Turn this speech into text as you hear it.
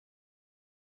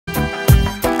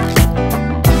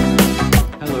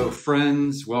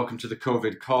friends. Welcome to the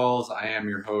COVID calls. I am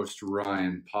your host,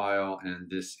 Ryan Pyle, and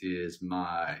this is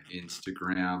my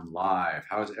Instagram Live.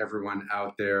 How's everyone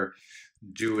out there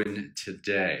doing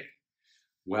today?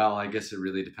 Well, I guess it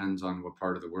really depends on what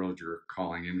part of the world you're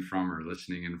calling in from or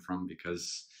listening in from,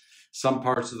 because some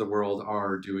parts of the world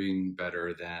are doing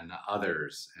better than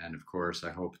others. And of course,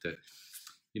 I hope that,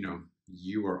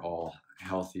 you are all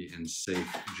healthy and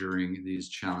safe during these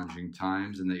challenging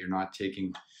times and that you're not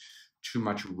taking too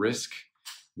much risk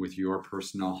with your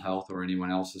personal health or anyone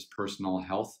else's personal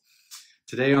health.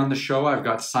 Today on the show, I've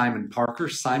got Simon Parker.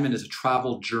 Simon is a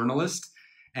travel journalist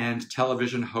and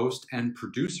television host and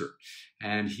producer.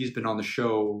 And he's been on the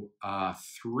show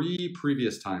 3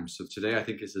 previous times. So today I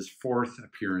think is his 4th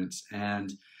appearance.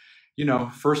 And,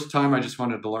 first time I just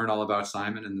wanted to learn all about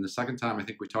Simon. And then the second time, I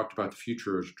think we talked about the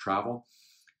future of travel.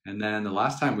 And then the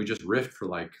last time we just riffed for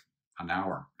like an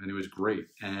hour and it was great.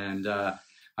 And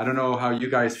I don't know how you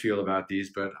guys feel about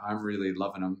these, but I'm really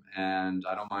loving them. And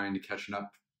I don't mind catching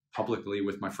up publicly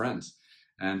with my friends.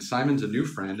 And Simon's a new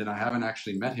friend and I haven't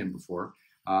actually met him before.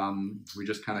 We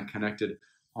just kind of connected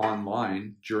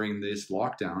online during this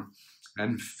lockdown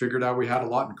and figured out we had a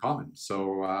lot in common.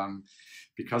 So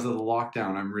because of the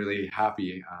lockdown, I'm really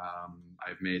happy.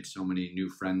 I've made so many new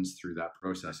friends through that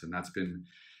process, and that's been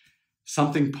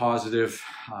something positive,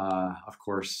 of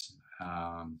course,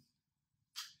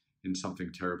 in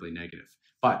something terribly negative.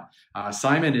 But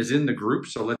Simon is in the group,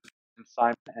 so let's get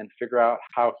Simon and figure out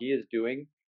how he is doing,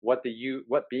 what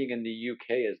being in the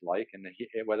UK is like, and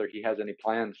whether he has any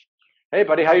plans. Hey,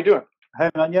 buddy, how you doing? Hey,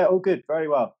 man. Yeah, all good. Very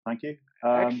well, thank you.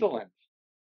 Excellent.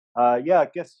 Yeah, I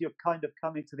guess you're kind of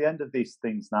coming to the end of these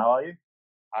things now, are you?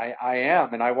 I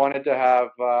am, and I wanted to have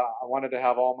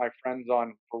all my friends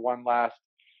on for one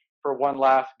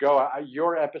last go.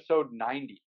 You're episode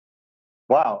 90.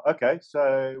 Wow. Okay.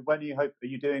 So when do you hope? Are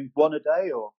you doing one a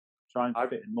day, or try and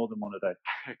fit in more than one a day?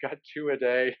 I got 2 a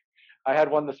day. I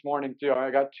had one this morning too. I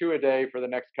got 2 a day for the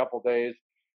next couple days,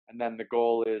 and then the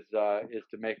goal is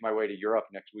to make my way to Europe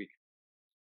next week.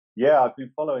 Yeah, I've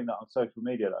been following that on social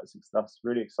media. That's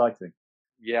really exciting.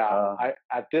 Yeah,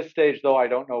 at this stage though, I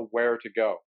don't know where to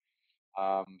go.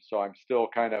 So I'm still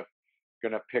kind of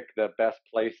gonna pick the best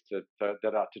place to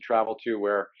travel to,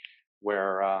 where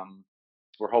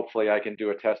hopefully I can do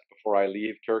a test before I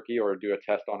leave Turkey or do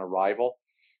a test on arrival,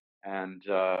 and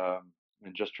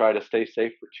just try to stay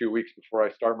safe for 2 weeks before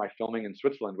I start my filming in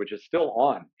Switzerland, which is still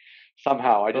on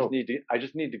somehow. I just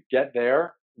need to get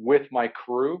there with my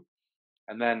crew.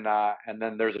 And then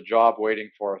there's a job waiting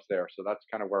for us there. So that's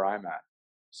kind of where I'm at.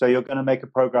 So you're going to make a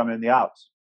program in the Alps?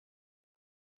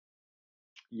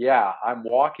 Yeah, I'm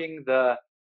going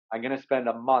to spend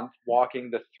a month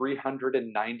walking the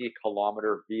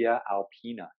 390-kilometer Via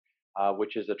Alpina,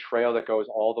 which is a trail that goes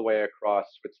all the way across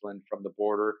Switzerland from the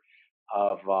border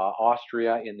of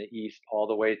Austria in the east all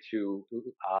the way to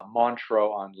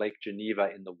Montreux on Lake Geneva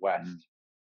in the west.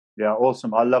 Yeah,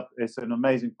 awesome. It's an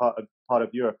amazing part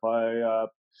of Europe.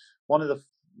 About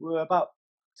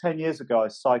 10 years ago, I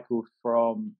cycled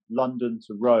from London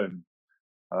to Rome,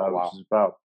 which is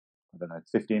about,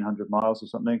 1,500 miles or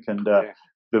something. And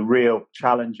the real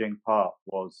challenging part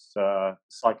was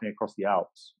cycling across the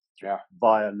Alps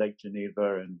via Lake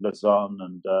Geneva and Lausanne.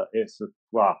 And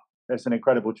it's an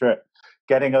incredible trip.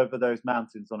 Getting over those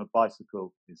mountains on a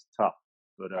bicycle is tough.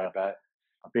 But I bet.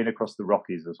 I've been across the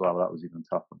Rockies as well. That was even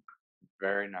tougher.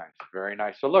 Very nice. Very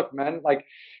nice. So look, man,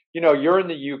 you're in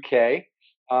the UK.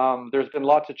 There's been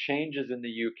lots of changes in the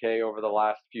UK over the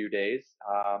last few days.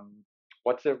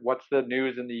 What's the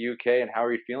news in the UK and how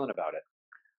are you feeling about it?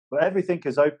 Well, everything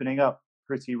is opening up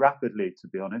pretty rapidly, to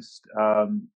be honest.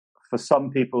 For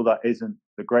some people, that isn't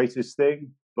the greatest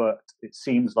thing, but it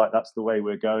seems like that's the way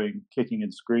we're going, kicking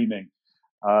and screaming.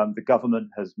 The government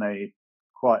has made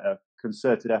quite a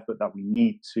concerted effort that we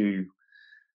need to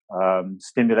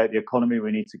stimulate the economy.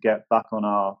 We need to get back on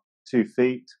our 2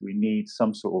 feet. We need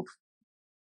some sort of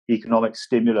economic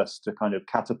stimulus to kind of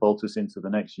catapult us into the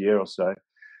next year or so.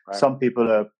 Right. Some people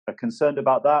are concerned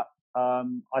about that.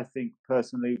 I think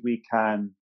personally we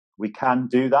can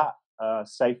do that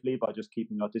safely by just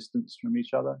keeping our distance from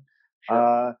each other.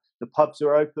 Sure. The pubs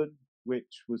are open,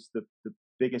 which was the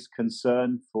biggest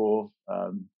concern for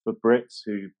Brits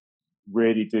who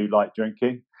really do like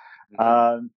drinking.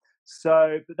 Mm-hmm.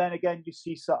 But then again,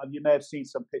 you may have seen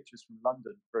some pictures from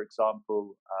London, for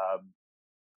example.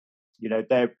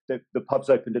 The pubs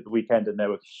opened at the weekend and there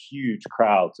were huge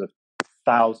crowds of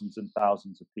thousands and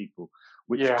thousands of people,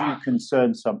 which do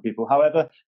concern some people. However,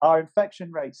 our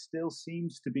infection rate still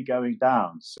seems to be going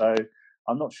down. So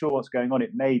I'm not sure what's going on.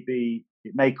 It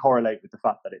may correlate with the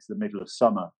fact that it's the middle of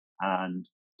summer and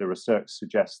the research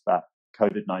suggests that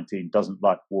COVID-19 doesn't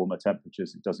like warmer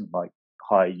temperatures. It doesn't like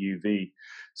high UV.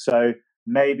 So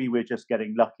maybe we're just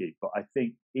getting lucky. But I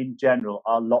think in general,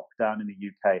 our lockdown in the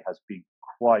UK has been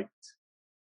quite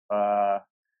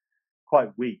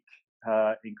weak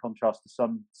in contrast to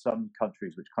some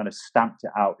countries which kind of stamped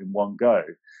it out in one go.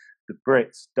 The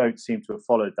Brits don't seem to have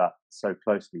followed that so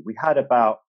closely. We had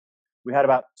about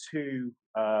 2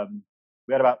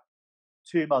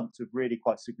 months of really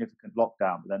quite significant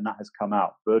lockdown, but then that has come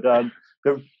out. But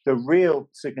the real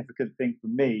significant thing for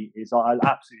me is I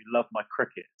absolutely love my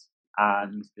cricket,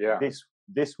 and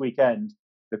this weekend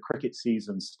the cricket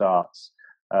season starts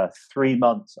 3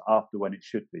 months after when it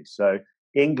should be. So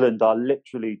England are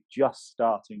literally just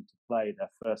starting to play their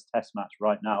first Test match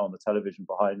right now on the television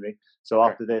behind me. So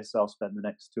after this, I'll spend the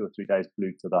next 2 or 3 days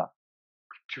glued to that.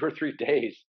 2 or 3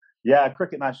 days. Yeah, a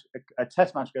cricket match, a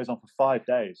Test match goes on for 5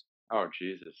 days. Oh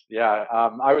Jesus! Yeah,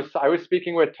 I was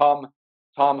speaking with Tom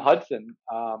Hudson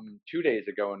 2 days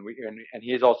ago, and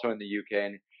he's also in the UK,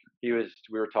 and we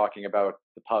were talking about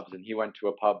the pubs, and he went to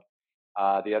a pub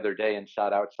the other day and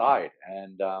sat outside,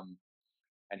 and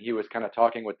he was kind of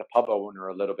talking with the pub owner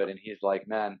a little bit, and he's like,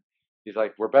 man, he's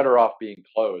like, we're better off being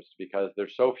closed because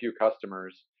there's so few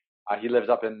customers. He lives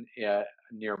up in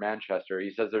near Manchester.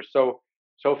 He says there's so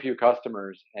few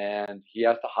customers, and he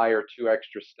has to hire 2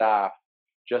 extra staff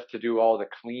just to do all the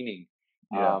cleaning,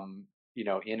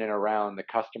 in and around the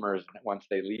customers once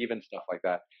they leave and stuff like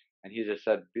that. And he just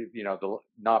said, the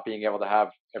not being able to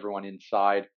have everyone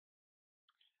inside,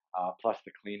 plus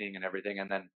the cleaning and everything, and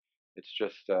then it's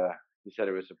just he said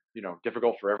it was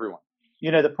difficult for everyone.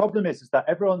 The problem is that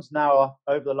everyone's now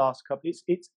over the last couple.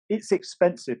 It's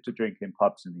expensive to drink in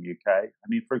pubs in the UK. I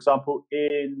mean, for example,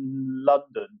 in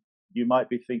London, you might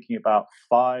be thinking about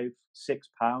 £5-6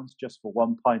 just for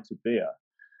 1 pint of beer.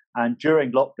 And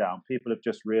during lockdown, people have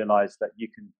just realised that you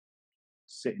can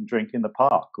sit and drink in the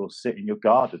park or sit in your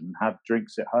garden and have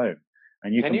drinks at home.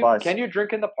 And can you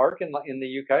drink in the park in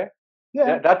the UK?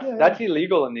 Yeah, that's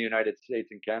illegal in the United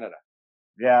States and Canada.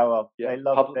 Yeah, well, they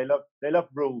love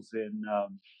rules in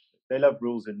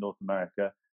North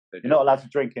America. You're not allowed to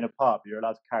drink in a pub. You're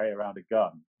allowed to carry around a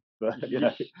gun. But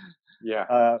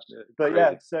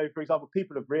So for example,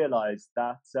 people have realised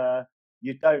that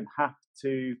you don't have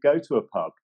to go to a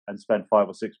pub and spend £5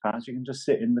 or £6. You can just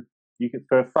sit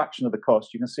for a fraction of the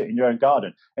cost. You can sit in your own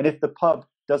garden. And if the pub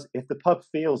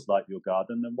feels like your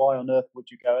garden, then why on earth would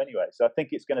you go anyway? So I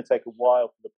think it's going to take a while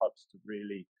for the pubs to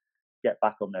really get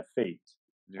back on their feet.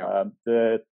 Yeah.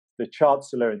 The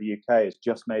Chancellor in the UK has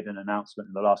just made an announcement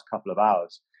in the last couple of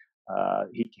hours.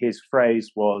 His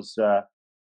phrase was,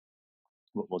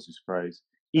 what was his phrase?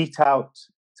 Eat out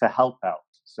to help out.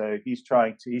 So he's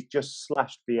just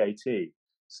slashed VAT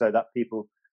so that people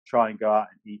try and go out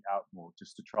and eat out more,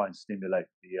 just to try and stimulate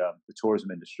the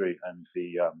tourism industry and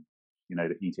the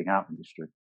eating out industry.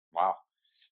 Wow,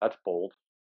 that's bold.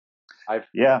 I've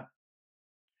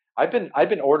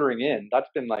been ordering in. That's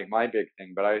been like my big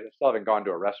thing, but I still haven't gone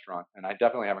to a restaurant, and I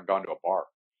definitely haven't gone to a bar.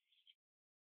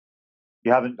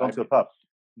 You haven't gone to a pub?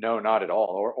 No, not at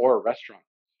all, or a restaurant.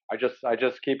 I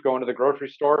just keep going to the grocery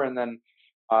store, and then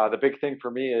the big thing for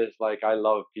me is like I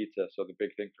love pizza. So the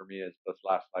big thing for me is this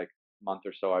last like month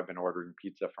or so I've been ordering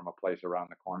pizza from a place around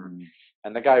the corner,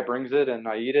 and the guy brings it, and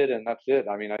I eat it, and that's it.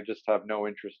 I mean, I just have no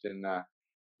interest in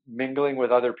mingling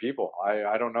with other people.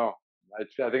 I don't know. I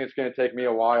think it's going to take me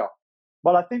a while.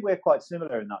 Well, I think we're quite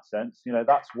similar in that sense.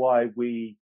 That's why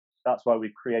we've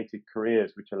created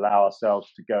careers which allow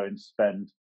ourselves to go and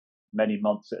spend many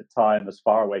months at a time as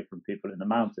far away from people in the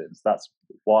mountains. That's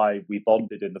why we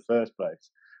bonded in the first place.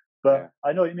 But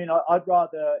I know what you mean. I'd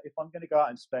rather, if I'm going to go out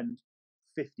and spend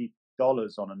 $50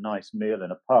 on a nice meal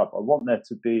in a pub, I want there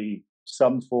to be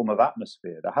some form of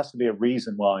atmosphere. There has to be a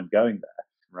reason why I'm going there.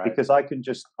 Right. Because I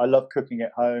love cooking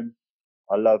at home.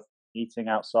 I love eating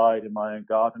outside in my own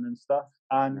garden and stuff.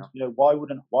 And why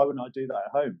wouldn't I do that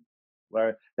at home?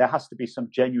 Where there has to be some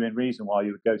genuine reason why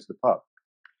you would go to the pub.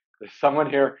 There's someone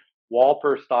here,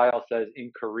 Walper Style says,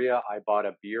 in Korea, I bought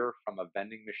a beer from a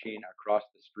vending machine across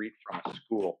the street from a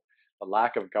school. The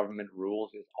lack of government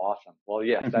rules is awesome. Well,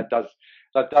 yes, that does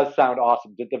sound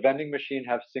awesome. Did the vending machine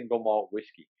have single malt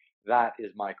whiskey? That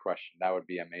is my question. That would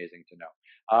be amazing to know.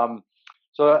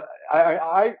 So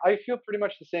I feel pretty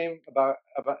much the same about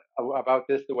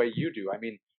this the way you do. I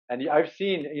mean, and I've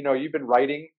seen, you've been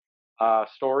writing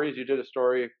stories. You did a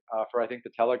story for, I think,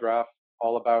 the Telegraph,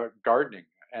 all about gardening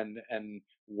and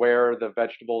where the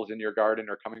vegetables in your garden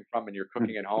are coming from, and you're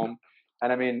cooking at home.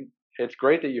 And I mean, it's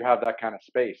great that you have that kind of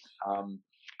space.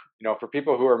 For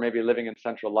people who are maybe living in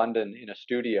central London in a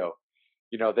studio,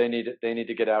 they need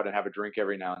to get out and have a drink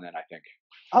every now and then, I think.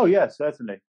 Oh yeah,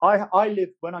 certainly. I live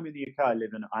when I'm in the UK.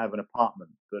 I have an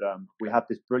apartment, but we Okay. have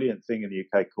this brilliant thing in the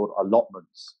UK called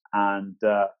allotments, and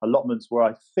allotments were,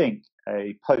 I think,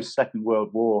 a post Second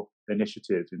World War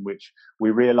initiative in which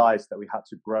we realised that we had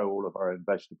to grow all of our own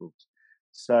vegetables.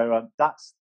 So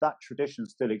that tradition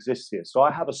still exists here. So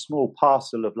I have a small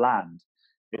parcel of land.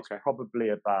 It's Okay. probably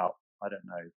about, I don't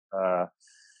know,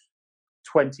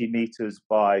 20 meters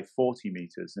by 40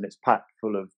 meters, and it's packed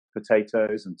full of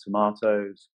potatoes and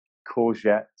tomatoes,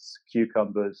 courgettes,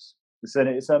 cucumbers. It's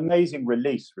an amazing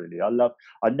release, really.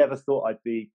 I never thought I'd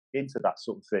be into that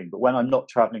sort of thing, but when I'm not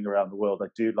traveling around the world, I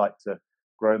do like to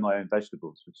grow my own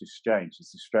vegetables, which is strange.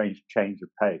 It's a strange change of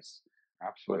pace, but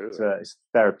Absolutely. it's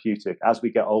therapeutic. As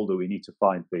we get older, we need to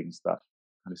find things that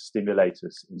kind of stimulate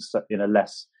us in a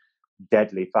less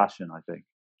deadly fashion, I think.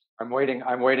 I'm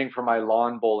waiting for my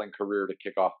lawn bowling career to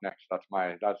kick off next.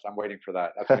 I'm waiting for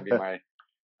that. That's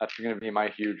gonna be my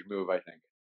huge move, I think.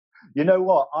 You know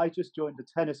what? I just joined a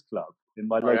tennis club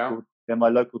Oh yeah? in my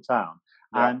local town,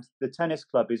 Yeah. and the tennis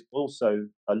club is also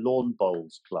a lawn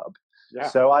bowls club. Yeah.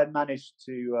 So I managed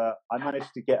to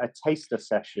get a taster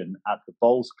session at the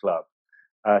bowls club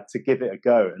to give it a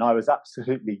go, and I was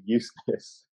absolutely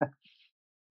useless.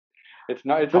 It's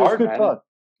But it's hard, good man. fun.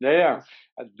 Yeah,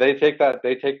 yeah. They take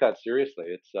that seriously.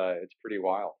 It's pretty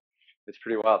wild. It's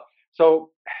pretty wild.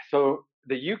 So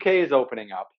the UK is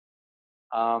opening up.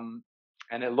 Um,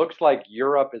 and it looks like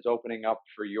Europe is opening up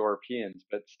for Europeans,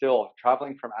 but still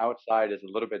traveling from outside is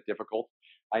a little bit difficult.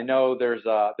 I know there's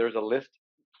a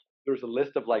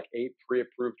list of like 8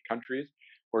 pre-approved countries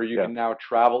where you Yeah, can now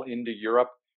travel into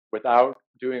Europe without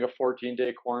doing a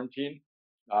 14-day quarantine.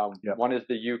 yeah. One is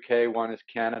the UK, one is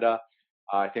Canada,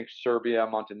 I think Serbia,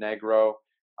 Montenegro,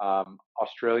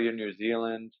 Australia, New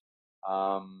Zealand,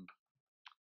 um,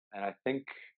 and I think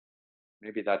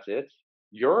maybe that's it.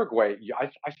 Uruguay,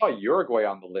 I saw Uruguay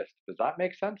on the list. Does that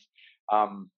make sense?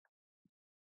 Um,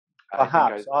 I think I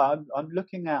Perhaps I'm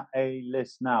looking at a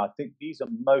list now. I think these are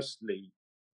mostly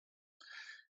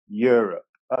Europe,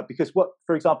 because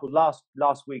for example,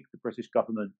 last week the British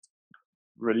government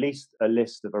released a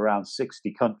list of around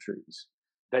 60 countries.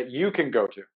 that you can go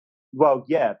to. Well,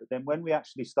 yeah, but then when we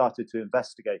actually started to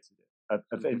investigate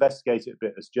it a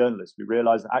bit as journalists, we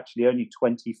realised that actually only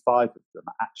 25 of them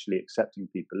are actually accepting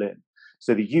people in.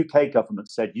 So the UK government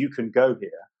said you can go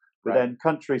here, but Right. then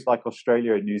countries like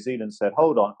Australia and New Zealand said,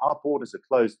 hold on, our borders are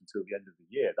closed until the end of the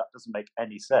year. That doesn't make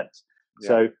any sense. Yeah,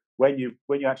 So when you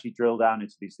actually drill down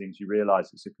into these things, you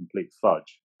realise it's a complete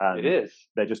fudge, it and is.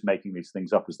 they're just making these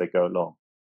things up as they go along.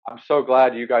 I'm so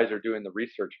glad you guys are doing the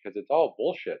research because it's all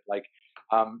bullshit.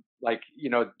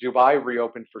 Dubai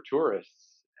reopened for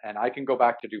tourists, and I can go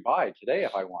back to Dubai today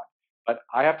if I want, but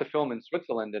I have to film in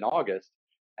Switzerland in August,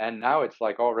 and now it's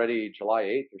like already July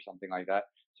 8th or something like that.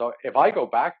 So if I go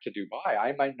back to Dubai,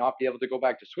 I might not be able to go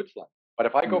back to Switzerland. But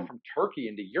if I go Mm, from Turkey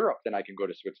into Europe, then I can go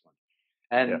to Switzerland,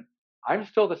 yeah. and I'm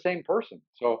still the same person.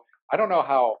 So I don't know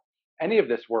how any of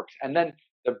this works. And then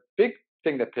the big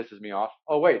thing that pisses me off.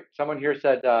 Oh wait, someone here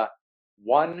said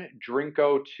one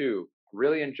Drinko two.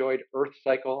 Really enjoyed Earth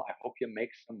Cycle. I hope you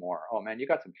make some more. Oh man, you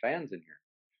got some fans in here.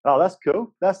 Oh, that's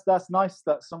cool. That's nice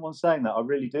that someone's saying that. I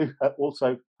really do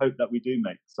also hope that we do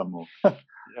make some more.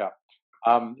 Yeah.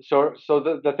 So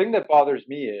the thing that bothers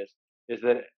me is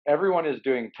that everyone is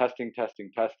doing testing, testing,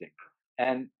 testing.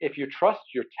 And if you trust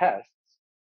your tests,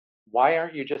 why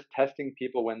aren't you just testing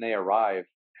people when they arrive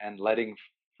and letting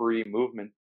free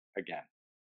movement again?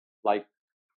 Like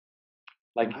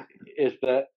like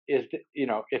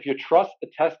if you trust the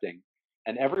testing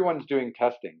and everyone's doing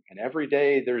testing and every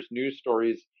day there's news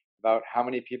stories about how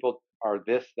many people are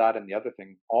this, that, and the other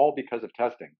thing, all because of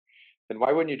testing, then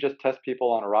why wouldn't you just test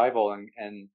people on arrival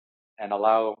and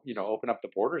allow, open up the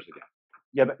borders again?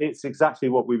 Yeah, but it's exactly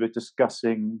what we were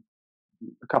discussing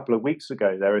a couple of weeks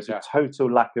ago. There is a Yeah.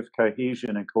 total lack of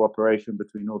cohesion and cooperation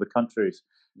between all the countries.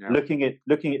 Yeah. Looking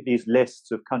at these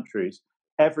lists of countries,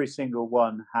 every single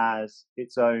one has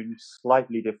its own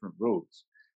slightly different rules.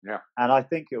 Yeah. And I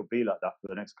think it'll be like that for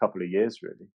the next couple of years,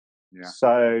 really. Yeah.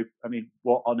 So, I mean,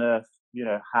 what on earth,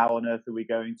 how on earth are we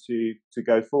going to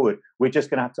go forward? We're just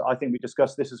going to have to, I think we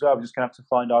discussed this as well, we're just going to have to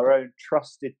find our own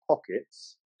trusted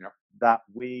pockets that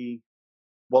we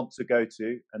want to go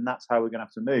to, and that's how we're going to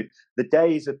have to move. The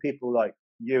days of people like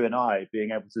you and I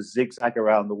being able to zigzag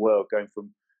around the world, going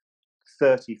from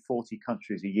 30, 40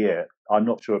 countries a year, I'm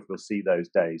not sure if we'll see those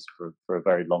days for a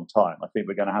very long time. I think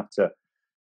we're going to have to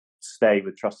stay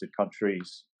with trusted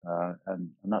countries, and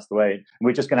that's the way. And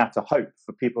we're just going to have to hope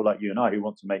for people like you and I who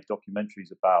want to make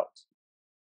documentaries about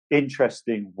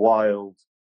interesting, wild,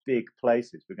 big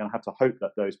places. We're going to have to hope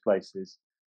that those places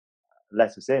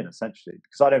let us in, essentially,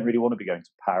 because I don't really want to be going to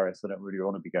Paris. I don't really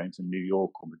want to be going to New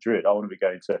York or Madrid. I want to be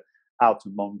going to out to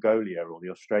Mongolia or the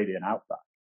Australian outback.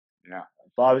 Yeah.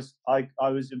 But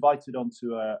I was invited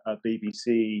onto a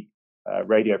BBC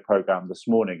radio program this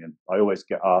morning, and I always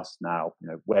get asked now,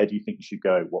 where do you think you should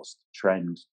go? What's the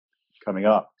trend coming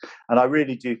up? And I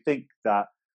really do think that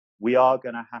we are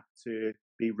going to have to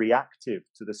be reactive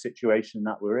to the situation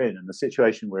that we're in. And the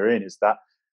situation we're in is that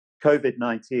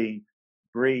COVID-19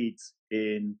 breeds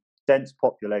in dense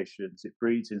populations, it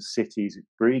breeds in cities, it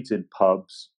breeds in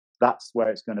pubs. That's where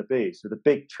it's going to be. So the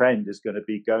big trend is going to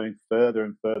be going further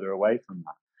and further away from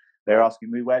that. They're asking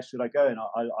me, where should I go? And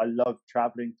I love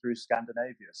traveling through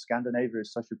Scandinavia. Scandinavia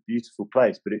is such a beautiful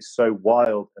place, but it's so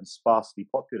wild and sparsely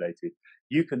populated.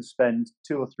 You can spend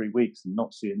 2 or 3 weeks and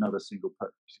not see another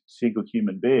single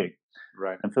human being.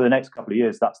 Right. And for the next couple of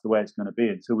years, that's the way it's going to be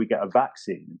until we get a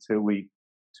vaccine, until we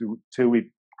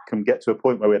can get to a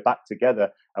point where we're back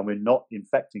together and we're not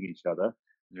infecting each other.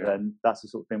 Yeah. Then that's the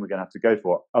sort of thing we're going to have to go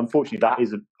for. Unfortunately, that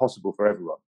isn't possible for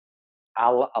everyone.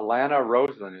 Alana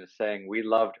Roslin is saying, we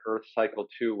loved Earth Cycle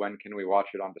 2. When can we watch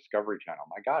it on Discovery Channel?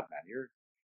 My God, man, you're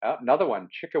another one.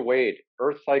 Chicka Wade,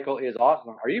 Earth Cycle is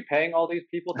awesome. Are you paying all these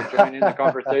people to join in the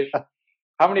conversation?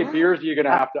 How many beers are you going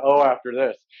to have to owe after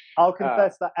this? I'll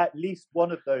confess that at least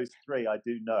one of those 3 I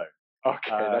do know.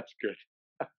 Okay, that's good.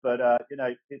 But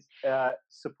it's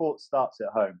support starts at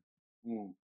home.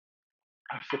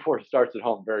 Support starts at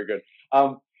home. Very good.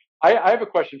 I have a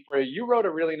question for you. You wrote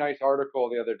a really nice article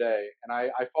the other day, and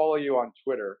I follow you on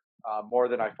Twitter more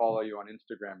than I follow you on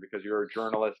Instagram because you're a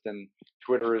journalist, and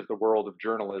Twitter is the world of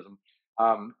journalism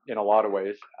in a lot of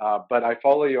ways. But I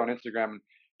follow you on Instagram.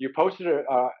 You posted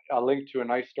a link to a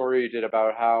nice story you did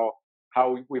about how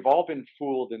we've all been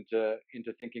fooled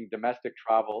into thinking domestic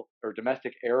travel or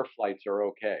domestic air flights are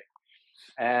okay.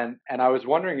 And I was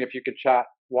wondering if you could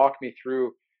walk me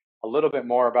through a little bit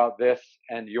more about this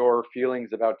and your feelings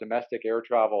about domestic air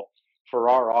travel for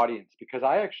our audience, because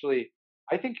I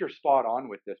think you're spot on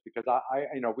with this, because I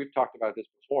we've talked about this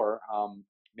before,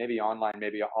 maybe online,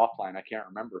 maybe offline, I can't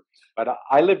remember, but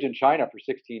I lived in China for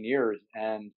 16 years,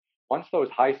 and once those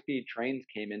high-speed trains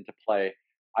came into play,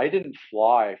 I didn't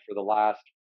fly for the last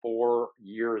 4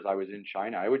 years I was in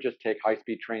China. I would just take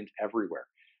high-speed trains everywhere,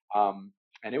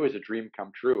 and it was a dream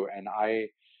come true. And I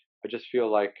just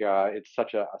feel like it's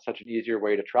such an easier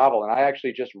way to travel. And I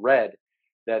actually just read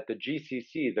that the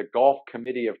GCC, the Gulf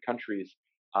Committee of Countries,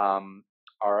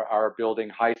 are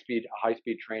building a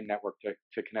high-speed train network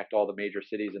to connect all the major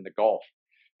cities in the Gulf.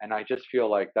 And I just feel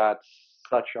like that's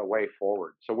such a way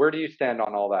forward. So where do you stand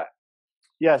on all that?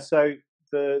 Yeah, so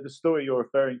the story you're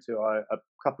referring to, a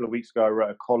couple of weeks ago, I wrote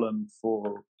a column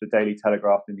for the Daily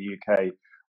Telegraph in the UK,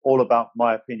 all about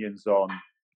my opinions on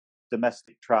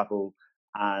domestic travel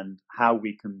and how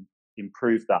we can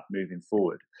improve that moving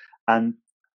forward. And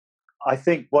I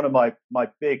think one of my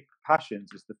big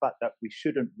passions is the fact that we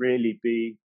shouldn't really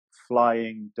be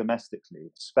flying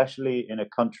domestically, especially in a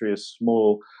country as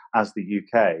small as the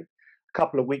UK. A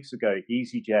couple of weeks ago,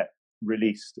 EasyJet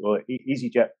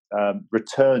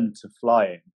returned to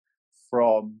flying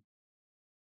from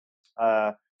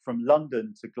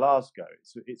London to Glasgow.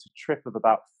 It's a trip of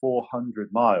about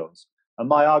 400 miles. And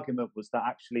my argument was that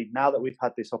actually, now that we've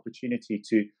had this opportunity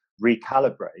to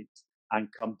recalibrate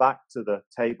and come back to the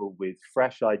table with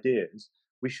fresh ideas,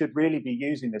 we should really be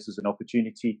using this as an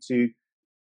opportunity to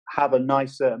have a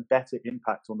nicer and better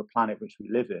impact on the planet which we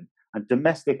live in. And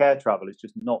domestic air travel is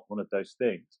just not one of those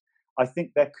things. I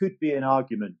think there could be an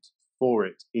argument for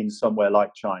it in somewhere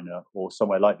like China or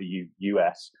somewhere like the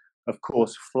US. Of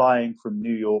course, flying from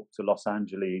New York to Los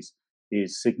Angeles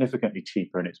is significantly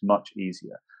cheaper and it's much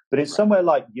easier. But in somewhere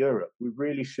like Europe, we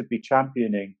really should be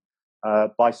championing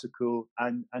bicycle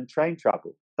and train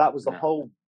travel. That was the whole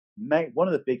one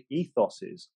of the big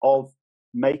ethoses of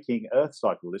making Earth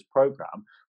Cycle, this program,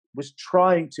 was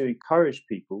trying to encourage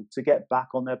people to get back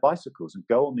on their bicycles and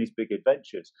go on these big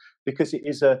adventures, because it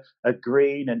is a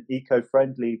green and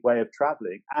eco-friendly way of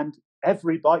traveling. And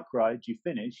every bike ride you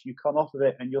finish, you come off of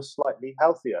it and you're slightly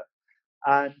healthier.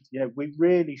 And we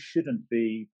really shouldn't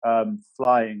be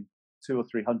flying 200 or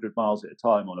 300 miles at a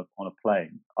time on a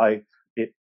plane.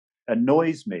 It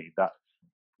annoys me that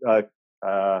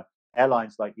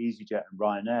airlines like EasyJet and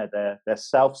Ryanair, they're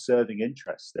self-serving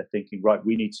interests. They're thinking, right,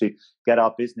 we need to get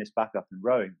our business back up and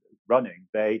running.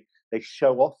 They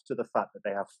show off to the fact that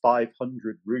they have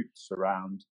 500 routes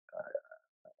around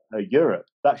Europe.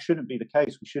 That shouldn't be the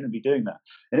case. We shouldn't be doing that.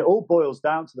 And it all boils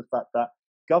down to the fact that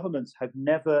governments have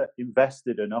never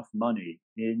invested enough money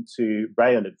into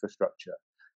rail infrastructure.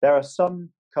 There are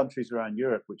some countries around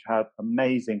Europe which have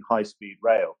amazing high-speed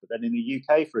rail. But then in the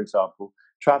UK, for example,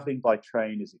 traveling by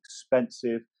train is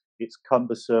expensive, it's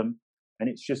cumbersome, and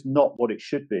it's just not what it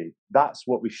should be. That's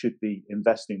what we should be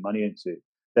investing money into.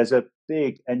 There's a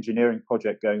big engineering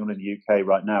project going on in the UK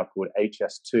right now called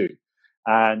HS2,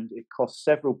 and it costs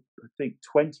several, I think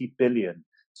 20 billion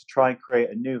to try and create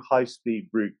a new high-speed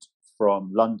route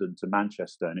from London to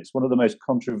Manchester. And it's one of the most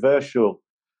controversial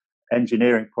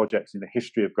engineering projects in the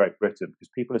history of Great Britain because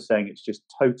people are saying it's just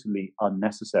totally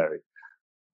unnecessary.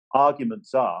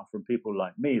 Arguments are from people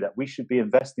like me that we should be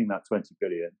investing that 20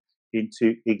 billion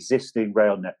into existing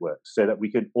rail networks so that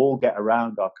we can all get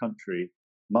around our country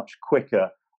much quicker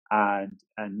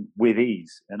and with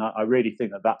ease. And I really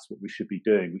think that that's what we should be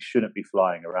doing. We shouldn't be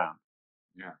flying around.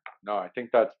 Yeah, no, I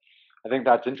think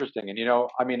that's interesting. And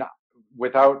I mean,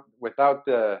 without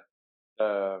the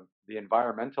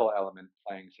environmental element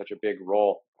playing such a big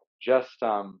role, just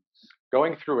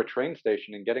going through a train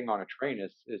station and getting on a train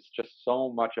is just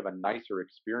so much of a nicer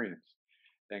experience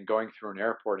than going through an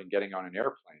airport and getting on an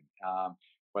airplane.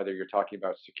 Whether you're talking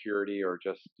about security or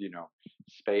just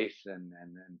space and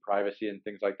privacy and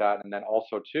things like that, and then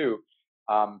also too,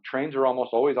 trains are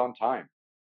almost always on time.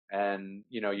 And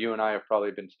you and I have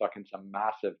probably been stuck in some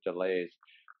massive delays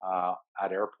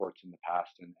at airports in the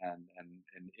past, and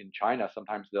in China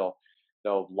sometimes they'll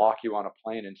lock you on a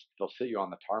plane and they'll sit you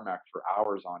on the tarmac for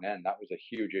hours on end. That was a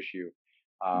huge issue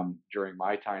during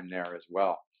my time there as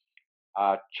well.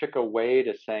 Chicka Wade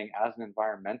is saying, as an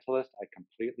environmentalist, I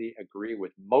completely agree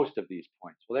with most of these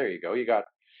points. Well, there you go.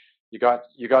 You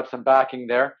got some backing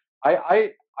there. I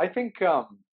think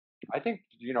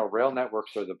rail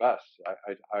networks are the best.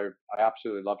 I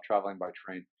absolutely love traveling by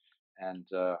train, and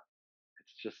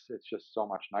it's just so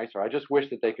much nicer. I just wish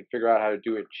that they could figure out how to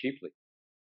do it cheaply.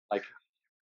 Like,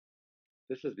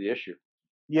 this is the issue.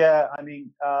 Yeah, I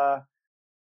mean, I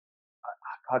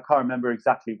can't remember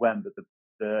exactly when, but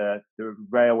the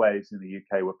railways in the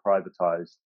UK were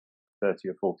privatised 30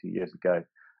 or 40 years ago,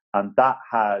 and that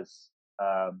has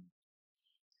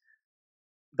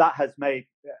made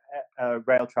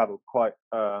rail travel quite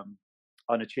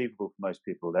unachievable for most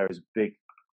people. There is a big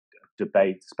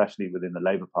debate, especially within the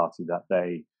Labour Party, that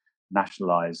they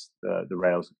nationalise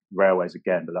the railways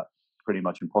again, but that's pretty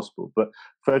much impossible. But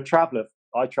for a traveller,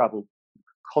 I travel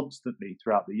constantly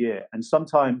throughout the year, and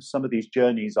sometimes some of these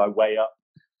journeys I weigh up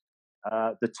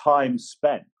the time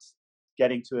spent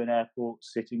getting to an airport,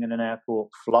 sitting in an airport,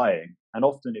 flying, and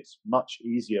often it's much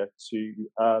easier to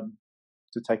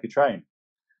take a train.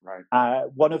 Right.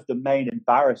 One of the main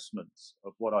embarrassments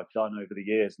of what I've done over the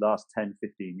years, last 10,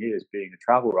 15 years being a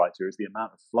travel writer, is the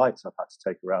amount of flights I've had to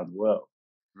take around the world.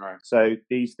 Right. So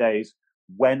these days,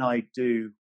 when I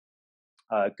do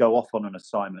go off on an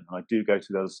assignment and I do go to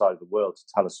the other side of the world to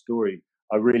tell a story,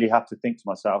 I really have to think to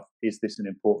myself, is this an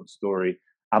important story?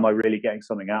 Am I really getting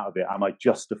something out of it? Am I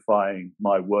justifying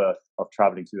my worth of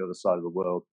traveling to the other side of the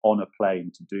world on a plane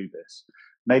to do this?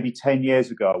 Maybe 10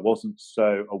 years ago, I wasn't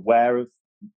so aware of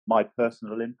my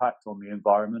personal impact on the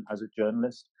environment as a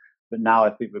journalist, but now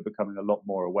I think we're becoming a lot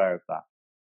more aware of that.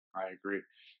 I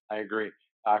agree.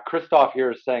 Christoph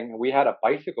here is saying we had a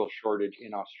bicycle shortage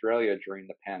in Australia during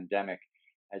the pandemic,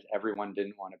 as everyone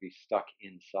didn't want to be stuck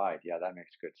inside. Yeah, that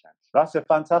makes good sense. That's a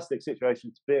fantastic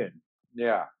situation to be in.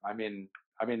 Yeah, I mean,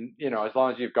 as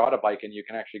long as you've got a bike and you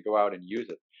can actually go out and use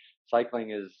it.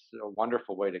 Cycling is a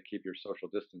wonderful way to keep your social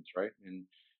distance, right? And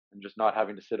just not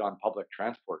having to sit on public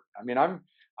transport. I mean, I'm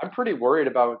pretty worried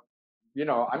about,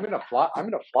 I'm gonna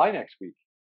fly next week.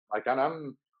 Like, and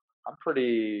I'm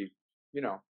pretty,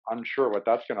 unsure what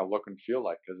that's gonna look and feel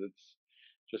like, because it's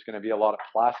just gonna be a lot of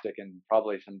plastic and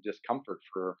probably some discomfort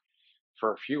for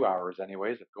a few hours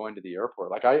anyways of going to the airport.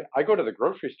 Like, I go to the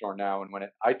grocery store now, and when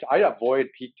I avoid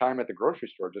peak time at the grocery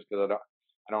store just because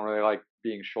I don't really like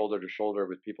being shoulder to shoulder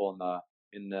with people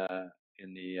in the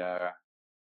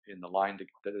line to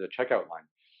the checkout line.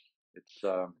 It's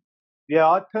yeah,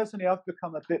 I've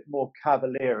become a bit more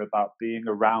cavalier about being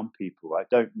around people. I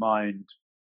don't mind.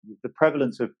 The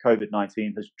prevalence of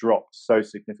COVID-19 has dropped so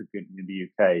significantly in the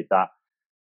UK that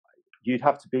you'd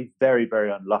have to be very,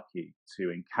 very unlucky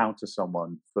to encounter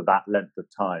someone for that length of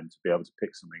time to be able to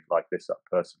pick something like this up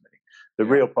personally. The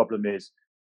real problem is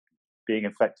being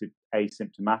infected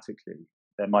asymptomatically.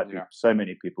 There might be so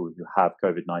many people who have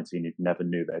COVID-19 who never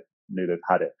knew they've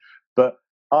had it. But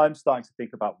I'm starting to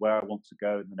think about where I want to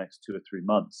go in the next 2 or 3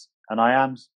 months. And I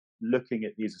am looking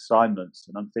at these assignments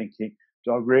and I'm thinking,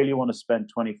 do I really want to spend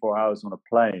 24 hours on a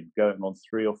plane, going on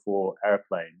 3 or 4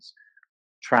 airplanes,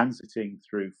 transiting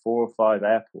through 4 or 5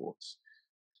 airports?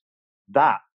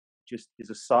 That just is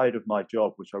a side of my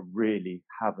job which I really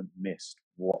haven't missed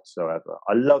whatsoever.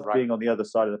 I love Right. being on the other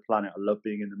side of the planet. I love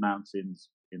being in the mountains,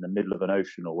 in the middle of an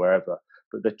ocean or wherever.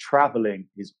 But the traveling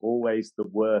is always the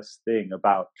worst thing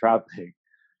about traveling.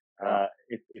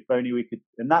 If only we could,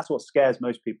 and that's what scares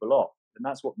most people off, and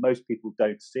that's what most people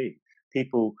don't see.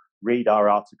 People read our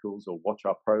articles or watch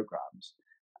our programs,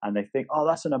 and they think, "Oh,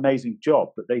 that's an amazing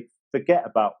job," but they forget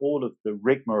about all of the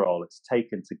rigmarole it's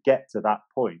taken to get to that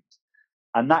point.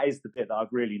 And that is the bit that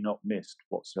I've really not missed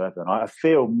whatsoever. And I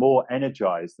feel more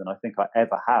energized than I think I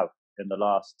ever have in the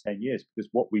last 10 years, because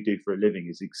what we do for a living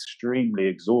is extremely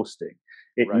exhausting.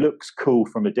 It Right. looks cool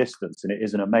from a distance and it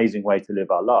is an amazing way to live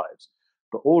our lives.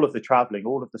 But all of the traveling,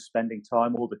 all of the spending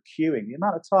time, all the queuing, the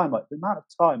amount of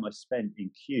time I spend in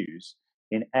queues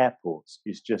in airports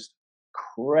is just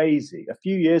crazy. A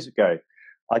few years ago,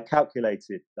 I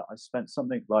calculated that I spent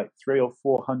something like 300 or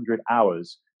 400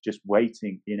 hours just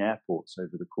waiting in airports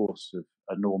over the course of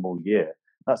a normal year.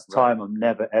 That's Right. time I'm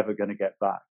never ever going to get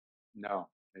back. No,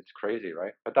 it's crazy,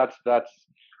 right? But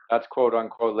that's quote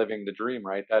unquote living the dream,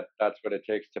 right? That's what it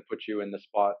takes to put you in the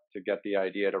spot to get the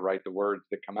idea to write the words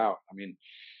that come out. I mean,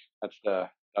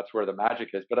 that's where the magic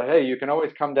is. But hey, you can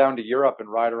always come down to Europe and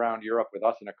ride around Europe with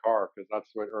us in a car,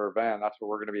 because or a van. That's what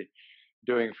we're going to be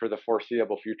doing for the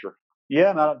foreseeable future.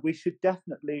 Yeah, man, we should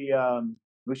definitely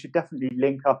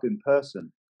link up in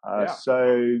person. Yeah.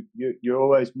 So you're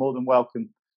always more than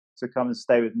welcome to come and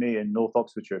stay with me in North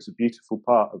Oxfordshire. It's a beautiful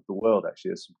part of the world, actually.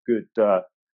 There's some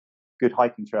good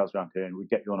hiking trails around here, and we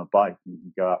get you on a bike and you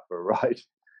can go out for a ride.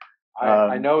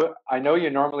 I know you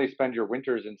normally spend your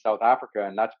winters in South Africa,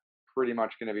 and that's pretty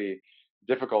much going to be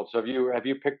difficult. So have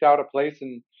you picked out a place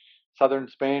in southern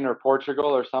Spain or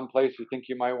Portugal or some place you think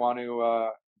you might want to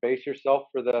base yourself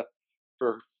for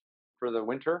for the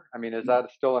winter? I mean, is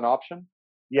that still an option?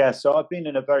 Yeah, so I've been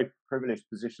in a very privileged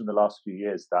position the last few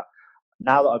years that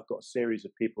now that I've got a series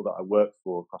of people that I work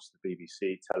for across the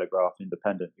BBC, Telegraph,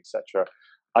 Independent, etc.,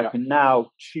 I Yeah. can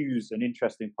now choose an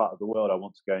interesting part of the world I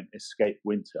want to go and escape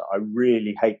winter. I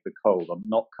really hate the cold. I'm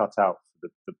not cut out for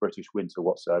the British winter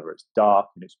whatsoever. It's dark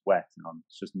and it's wet, and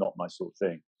it's just not my sort of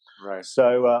thing. Right.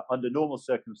 So under normal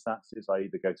circumstances, I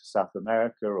either go to South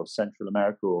America or Central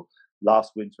America, or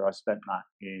last winter I spent that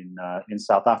in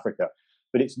South Africa.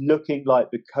 But it's looking like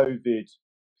the COVID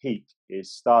peak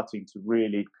is starting to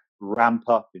really ramp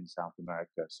up in South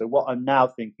America. So what I'm now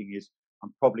thinking is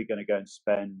I'm probably going to go and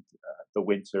spend the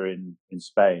winter in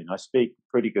Spain. I speak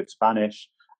pretty good Spanish,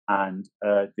 and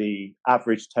the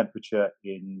average temperature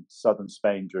in southern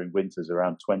Spain during winter is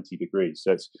around 20 degrees.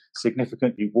 So it's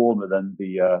significantly warmer than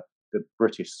the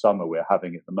British summer we're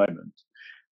having at the moment.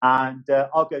 And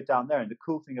I'll go down there. And the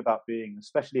cool thing about being,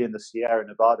 especially in the Sierra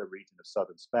Nevada region of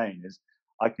southern Spain, is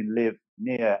I can live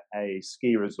near a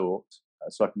ski resort,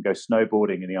 so I can go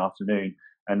snowboarding in the afternoon,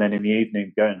 and then in the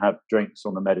evening go and have drinks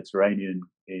on the Mediterranean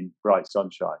in bright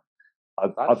sunshine.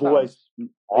 I've always,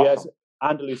 awesome. Yes,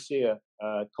 Andalusia,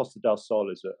 Costa del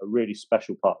Sol is a really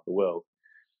special part of the world.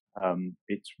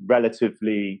 It's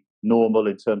relatively normal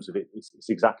in terms of it's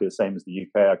exactly the same as the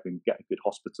UK. I can get a good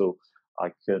hospital.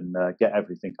 I can get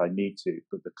everything I need to,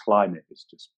 but the climate is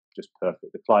just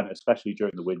perfect. The climate, especially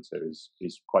during the winter, is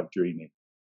quite dreamy.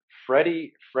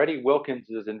 Freddie Wilkins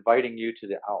is inviting you to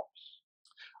the Alps.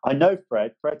 I know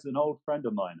Fred. Fred's an old friend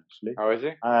of mine, actually. Oh, is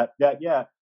he? Yeah.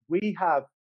 We have,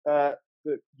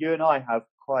 you and I have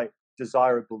quite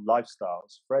desirable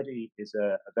lifestyles. Freddie is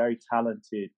a very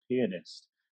talented pianist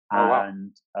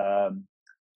and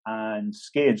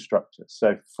ski instructor.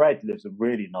 So Fred lives a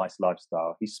really nice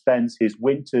lifestyle. He spends his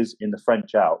winters in the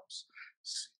French Alps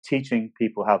teaching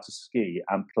people how to ski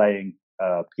and playing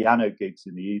piano gigs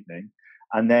in the evening.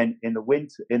 And then in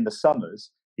the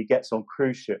summers, he gets on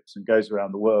cruise ships and goes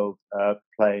around the world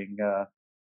playing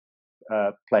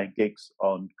gigs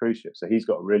on cruise ships. So he's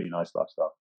got a really nice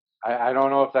lifestyle. I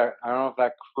don't know if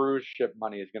that cruise ship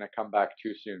money is going to come back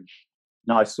too soon.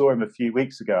 No, I saw him a few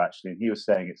weeks ago actually, and he was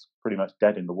saying it's pretty much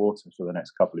dead in the water for the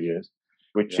next couple of years,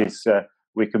 which is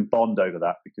we can bond over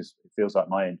that because it feels like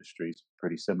my industry is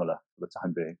pretty similar for the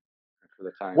time being. For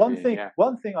the time one being,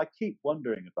 one thing I keep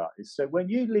wondering about is, so when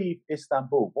you leave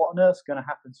Istanbul, what on earth's going to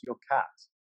happen to your cat?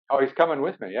 Oh, he's coming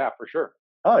with me. Yeah, for sure.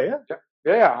 Oh yeah.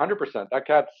 Yeah, 100%. That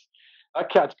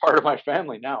cat's part of my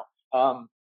family now. Once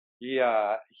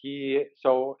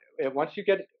you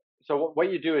get, so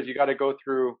what you do is you got to go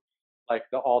through like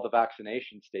all the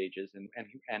vaccination stages,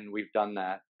 and we've done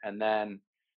that, and then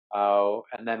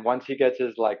once he gets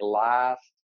his like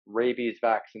last rabies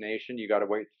vaccination, you got to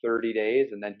wait 30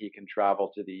 days, and then he can travel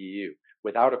to the EU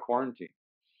without a quarantine.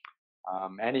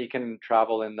 And he can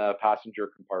travel in the passenger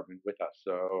compartment with us.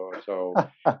 So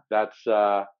that's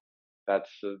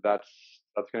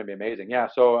That's going to be amazing. Yeah.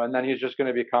 So, and then he's just going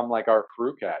to become like our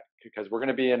crew cat because we're going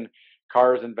to be in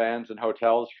cars and vans and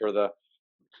hotels for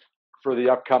the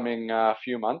upcoming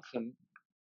few months, and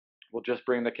we'll just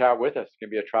bring the cat with us. It's going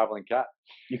to be a traveling cat.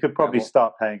 You could And probably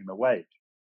start paying him a wage.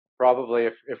 probably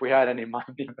if we had any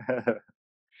money,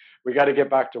 we got to get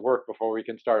back to work before we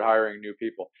can start hiring new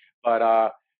people.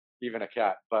 But even a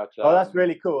cat. But Oh, that's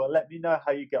really cool. Let me know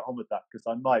how you get on with that, because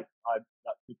that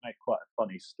could make quite a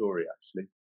funny story, actually.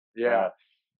 yeah,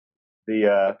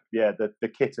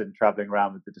 The kitten traveling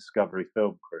around with the Discovery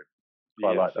film crew.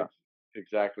 Quite like that.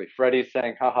 exactly. Freddie's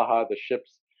saying, "Ha ha ha! The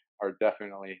ships are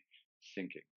definitely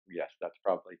sinking." Yes, that's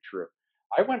probably true.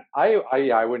 I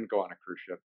wouldn't go on a cruise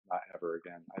ship ever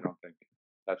again. I don't think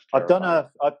that's terrifying.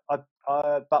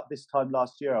 About this time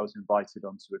last year, I was invited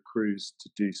onto a cruise to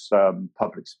do some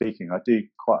public speaking. I do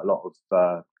quite a lot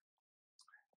of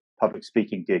public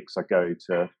speaking gigs. I go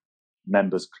to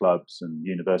members clubs and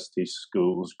universities,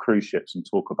 schools, cruise ships, and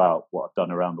talk about what I've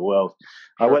done around the world.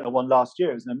 Sure. I went on one last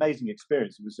year. It was an amazing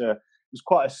experience. It was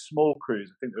quite a small cruise.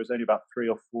 I think there was only about 3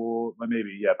 or 4,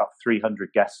 about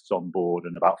 300 guests on board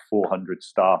and about 400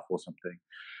 staff or something.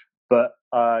 But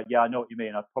I know what you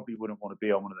mean. I probably wouldn't want to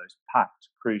be on one of those packed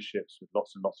cruise ships with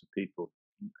lots and lots of people.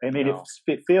 I mean, No.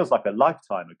 it feels like a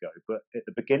lifetime ago, but at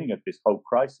the beginning of this whole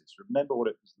crisis, remember what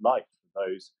it was like for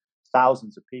those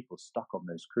thousands of people stuck on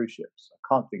those cruise ships. I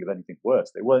can't think of anything worse.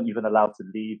 They weren't even allowed to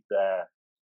leave their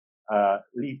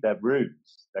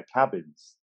rooms, their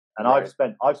cabins. And Right.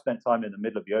 I've spent time in the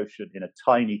middle of the ocean in a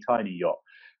tiny yacht,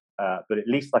 but at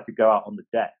least I could go out on the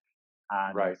deck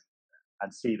and Right.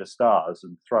 and see the stars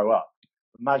and throw up.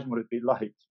 Imagine what it'd be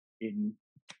like in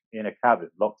a cabin,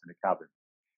 locked in a cabin.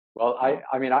 Well,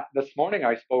 this morning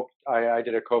I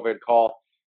did a COVID call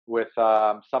with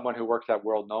someone who works at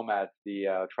World Nomads,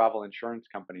 the travel insurance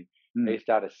company based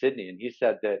out of Sydney, and he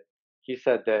said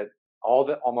that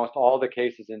almost all the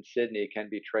cases in Sydney can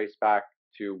be traced back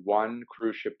to one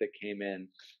cruise ship that came in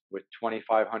with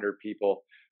 2,500 people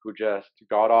who just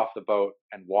got off the boat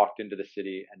and walked into the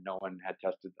city, and no one had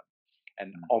tested them.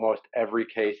 And almost every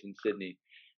case in Sydney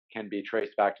can be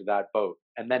traced back to that boat.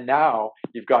 And then now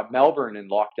you've got Melbourne in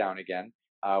lockdown again.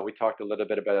 We talked a little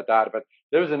bit about that, but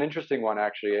there was an interesting one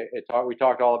actually. We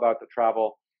talked all about the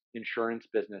travel insurance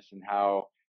business and how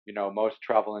most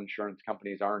travel insurance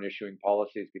companies aren't issuing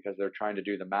policies because they're trying to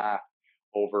do the math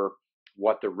over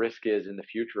what the risk is in the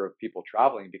future of people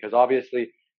traveling. Because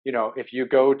obviously, if you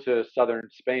go to southern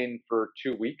Spain for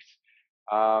 2 weeks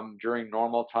during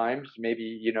normal times, maybe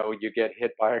you get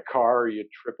hit by a car or you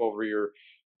trip over your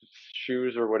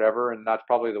shoes or whatever, and that's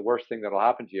probably the worst thing that'll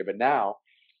happen to you. But now,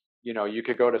 you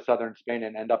could go to southern Spain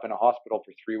and end up in a hospital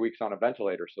for 3 weeks on a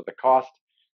ventilator. So the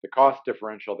cost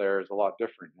differential there is a lot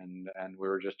different. And we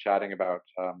were just chatting about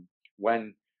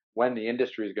when the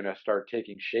industry is going to start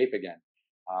taking shape again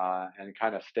and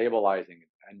kind of stabilizing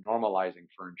and normalizing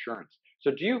for insurance.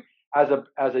 So do you, as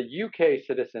a UK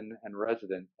citizen and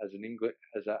resident, as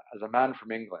a man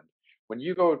from England, when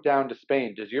you go down to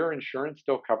Spain, does your insurance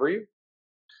still cover you?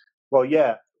 Well,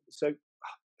 yeah. So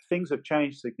things have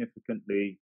changed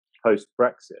significantly post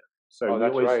Brexit. So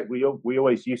we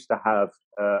always used to have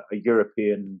a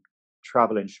European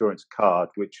travel insurance card,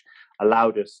 which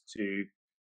allowed us to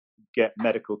get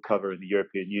medical cover in the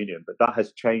European Union. But that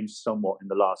has changed somewhat in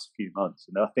the last few months,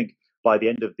 and I think by the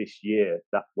end of this year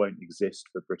that won't exist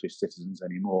for British citizens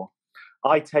anymore.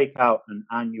 I take out an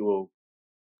annual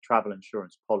travel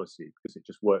insurance policy because it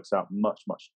just works out much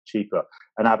cheaper,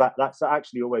 and that's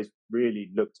actually always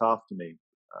really looked after me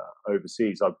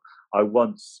overseas. I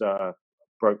once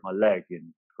broke my leg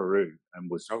in Peru and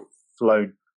was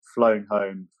flown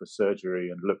home for surgery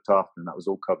and looked after, and that was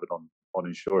all covered on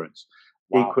insurance.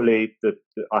 Wow. Equally,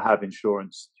 I have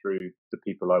insurance through the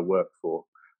people I work for.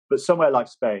 But somewhere like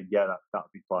Spain, yeah, that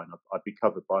would be fine. I'd be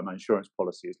covered by my insurance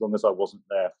policy as long as I wasn't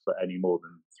there for any more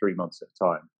than 3 months at a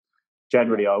time.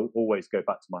 Generally, I always go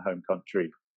back to my home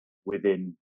country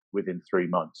within 3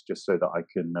 months, just so that I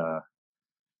can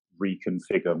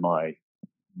reconfigure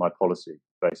my policy,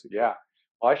 basically. Yeah.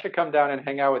 Well, I should come down and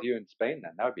hang out with you in Spain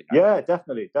then. That would be nice. Yeah,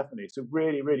 definitely. It's a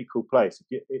really cool place.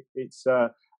 It's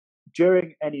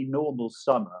during any normal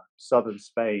summer, southern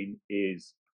Spain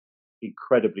is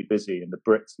incredibly busy, and the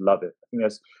Brits love it.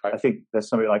 I think there's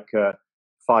something like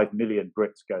 5 million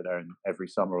Brits go there every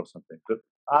summer or something. But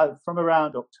from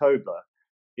around October,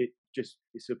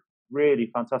 it's a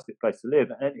really fantastic place to live,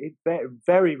 and it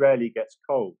very rarely gets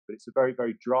cold, but it's a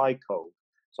very dry cold.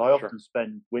 So I often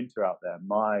spend winter out there.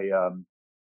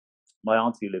 My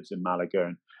auntie lives in Malaga,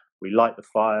 and we light the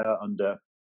fire under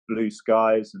blue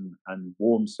skies and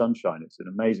warm sunshine. It's an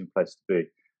amazing place to be.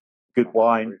 Good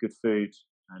wine, good food,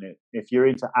 And if you're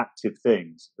into active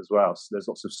things as well, so there's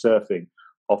lots of surfing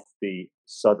off the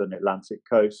southern Atlantic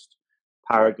coast,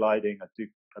 paragliding. I do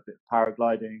a bit of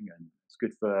paragliding, and it's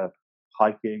good for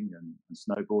hiking and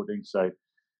snowboarding. So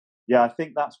yeah, I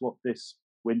think that's what this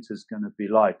winter's going to be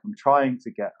like. I'm trying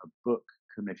to get a book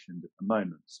commissioned at the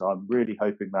moment, so I'm really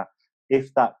hoping that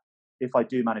if I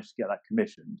do manage to get that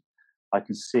commissioned, I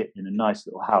can sit in a nice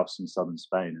little house in southern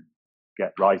Spain and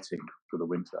get writing for the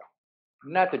winter.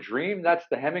 Isn't that the dream? That's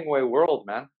the Hemingway world,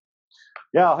 man.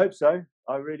 Yeah, I hope so.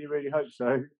 I really, really hope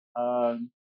so.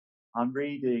 I'm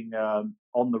reading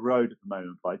On the Road at the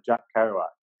moment by Jack Kerouac,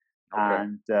 Okay.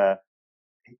 and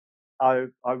I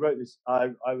wrote this. I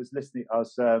was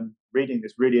reading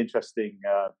this really interesting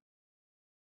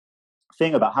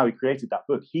thing about how he created that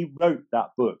book. He wrote that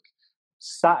book,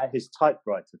 sat at his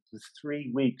typewriter for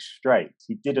 3 weeks straight.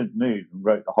 He didn't move and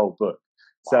wrote the whole book.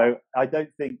 Wow. So I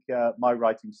don't think my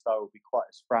writing style will be quite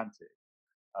as frantic.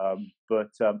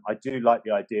 But I do like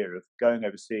the idea of going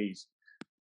overseas,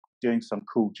 doing some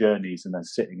cool journeys, and then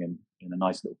sitting in a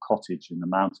nice little cottage in the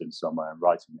mountains somewhere and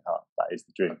writing it up. That is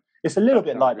the dream. It's a little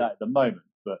bit like that at the moment,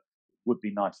 but it would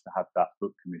be nice to have that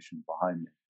book commission behind me.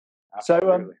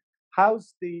 Absolutely. So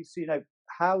how's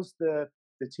the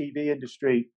TV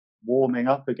industry warming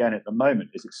up again at the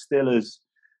moment? Is it still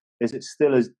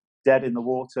as dead in the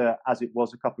water as it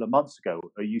was a couple of months ago?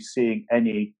 Are you seeing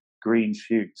any green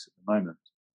shoots at the moment?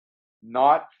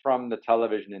 Not from the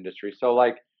television industry. So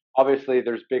like obviously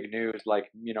there's big news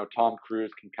like, Tom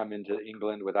Cruise can come into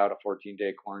England without a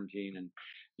 14-day quarantine, and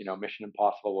Mission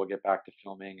Impossible will get back to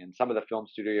filming, and some of the film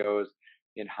studios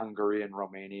in Hungary and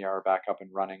Romania are back up and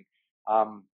running.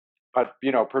 But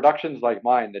productions like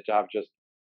mine that have just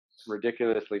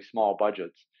ridiculously small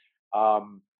budgets,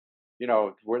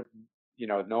 we're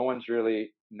no one's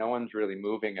really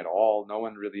moving at all. No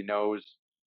one really knows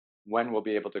when we'll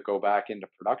be able to go back into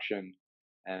production,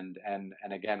 and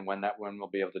again when we'll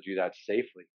be able to do that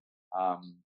safely.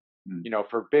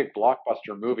 For big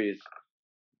blockbuster movies,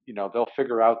 they'll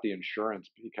figure out the insurance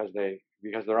because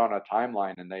they're on a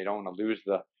timeline, and they don't want to lose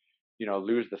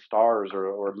the stars,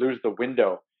 or lose the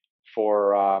window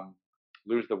for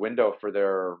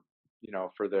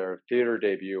their theater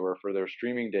debut or for their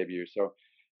streaming debut. So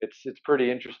it's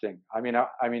pretty interesting. I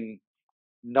mean,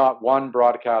 not one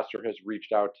broadcaster has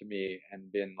reached out to me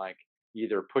and been like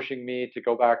either pushing me to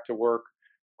go back to work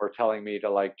or telling me to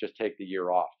like just take the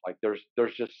year off. Like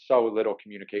there's just so little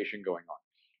communication going on,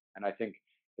 and I think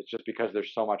it's just because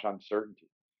there's so much uncertainty.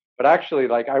 But actually,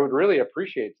 like I would really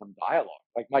appreciate some dialogue.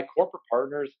 Like my corporate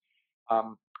partners,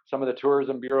 some of the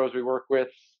tourism bureaus we work with,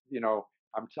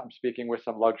 I'm speaking with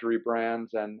some luxury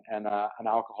brands and an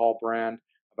alcohol brand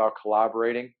about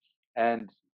collaborating. And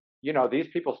these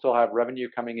people still have revenue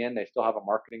coming in. They still have a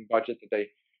marketing budget that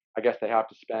I guess they have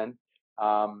to spend.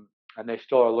 And they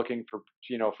still are looking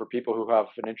for people who have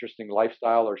an interesting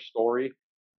lifestyle or story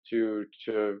to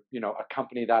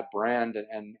accompany that brand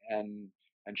and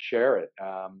share it.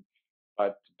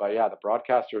 But yeah, the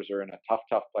broadcasters are in a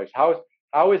tough place.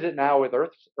 How is it now with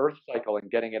Earth Cycle and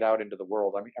getting it out into the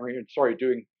world? Sorry,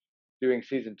 doing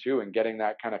season 2 and getting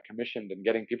that kind of commissioned and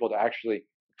getting people to actually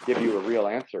give you a real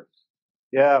answer.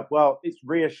 Yeah, well, it's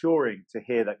reassuring to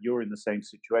hear that you're in the same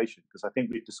situation, because I think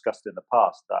we've discussed in the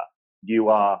past that you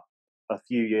are a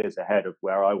few years ahead of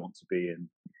where I want to be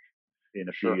in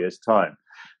a few years' time.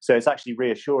 So it's actually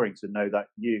reassuring to know that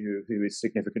you, who is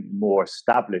significantly more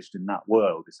established in that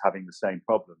world, is having the same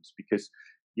problems, because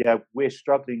we're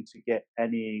struggling to get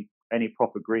any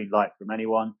proper green light from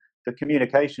anyone. The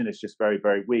communication is just very,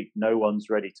 very weak. No one's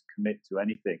ready to commit to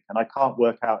anything. And I can't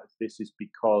work out if this is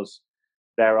because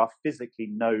there are physically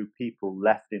no people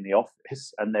left in the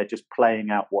office and they're just playing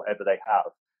out whatever they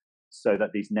have so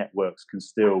that these networks can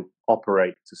still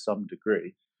operate to some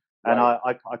degree. Right. And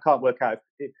I can't work out.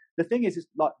 The thing is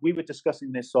like we were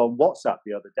discussing this on WhatsApp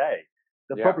the other day.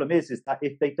 The problem is that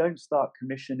if they don't start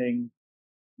commissioning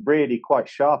really quite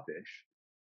sharpish,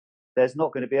 there's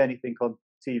not going to be anything on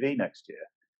TV next year.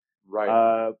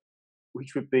 Right.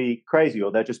 Which would be crazy,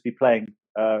 or they'll just be playing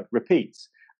repeats.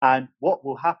 And what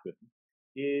will happen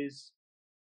is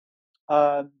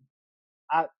at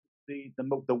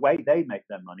the way they make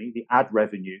their money, the ad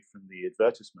revenue from the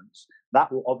advertisements,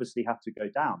 that will obviously have to go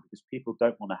down, because people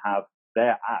don't want to have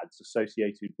their ads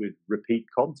associated with repeat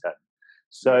content.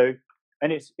 So,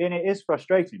 and it is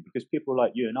frustrating, because people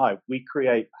like you and I, we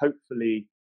create hopefully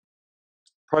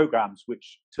programs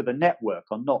which to the network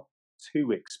are not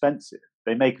too expensive.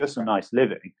 They make us a nice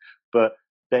living, but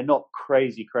they're not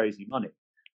crazy money.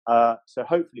 So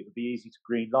hopefully it would be easy to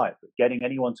green light, but getting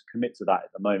anyone to commit to that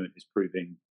at the moment is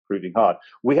proving proving hard.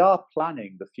 We are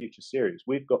planning the future series.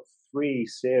 We've got 3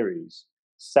 series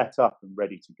set up and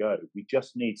ready to go. We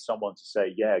just need someone to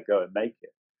say, yeah, go and make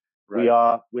it.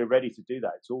 Right. We're ready to do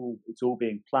that. It's all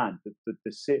being planned.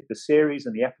 The series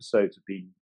and the episodes have been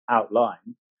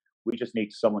outlined. We just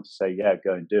need someone to say, yeah,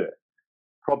 go and do it.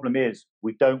 Problem is,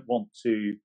 we don't want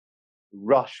to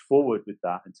rush forward with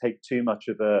that and take too much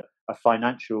of a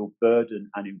financial burden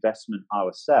and investment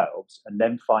ourselves, and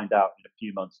then find out in a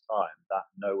few months' time that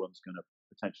no one's going to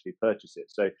potentially purchase it.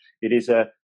 So it's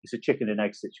a chicken and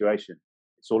egg situation.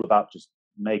 It's all about just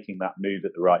making that move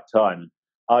at the right time. And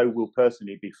I will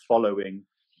personally be following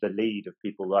the lead of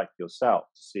people like yourself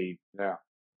to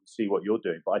see what you're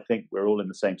doing. But I think we're all in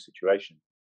the same situation.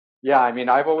 Yeah, I mean,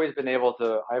 I've always been able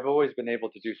to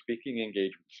do speaking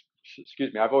engagements.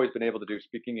 Excuse me, I've always been able to do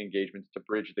speaking engagements to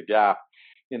bridge the gap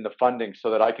in the funding so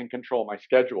that I can control my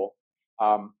schedule,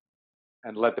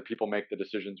 and let the people make the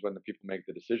decisions when the people make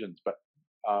the decisions. But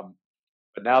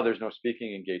now there's no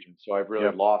speaking engagement, so I've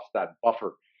really lost that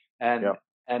buffer.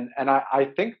 And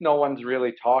I think no one's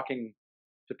really talking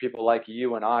to people like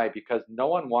you and I, because no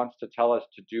one wants to tell us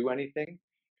to do anything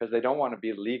because they don't want to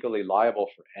be legally liable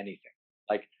for anything.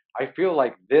 Like, I feel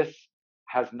like this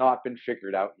has not been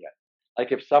figured out yet.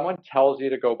 Like, if someone tells you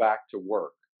to go back to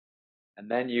work and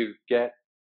then you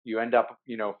end up,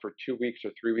 for 2 weeks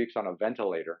or 3 weeks on a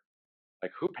ventilator,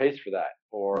 like, who pays for that,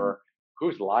 or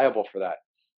who's liable for that?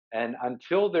 And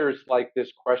until there's like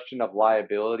this question of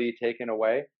liability taken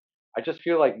away, I just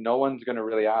feel like no one's going to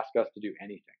really ask us to do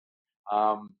anything.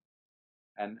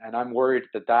 And I'm worried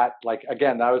that like,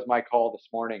 again, that was my call this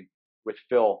morning with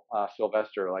Phil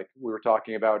Sylvester. Like, we were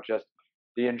talking about just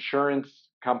the insurance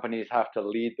companies have to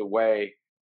lead the way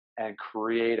and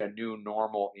create a new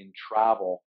normal in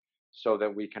travel so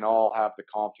that we can all have the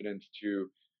confidence to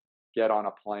get on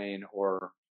a plane,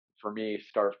 or for me,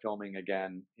 start filming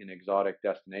again in exotic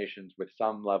destinations with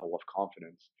some level of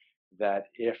confidence that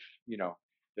if,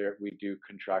 we do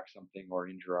contract something or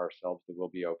injure ourselves, that we'll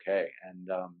be okay. And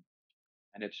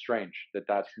it's strange that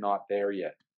that's not there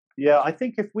yet. Yeah, I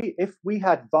think if we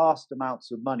had vast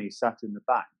amounts of money sat in the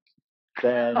bank,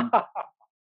 then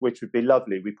which would be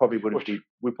lovely, we probably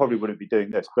wouldn't be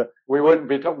doing this. But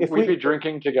we'd be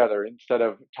drinking together instead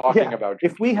of talking about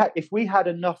drinking. If we had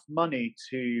enough money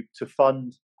to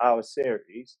fund our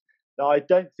series, now I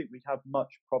don't think we'd have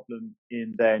much problem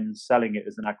in then selling it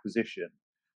as an acquisition.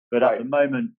 But at the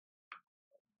moment,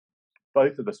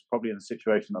 both of us are probably in a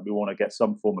situation that we want to get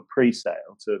some form of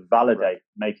pre-sale to validate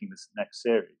making this next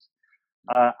series.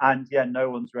 And no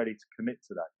one's ready to commit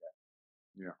to that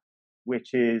yet. Yeah.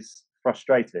 Which is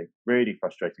frustrating, really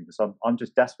frustrating, because I'm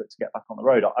just desperate to get back on the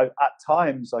road. At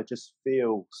times, I just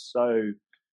feel so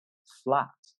flat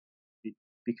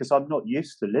because I'm not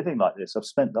used to living like this. I've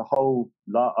spent my whole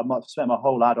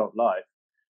adult life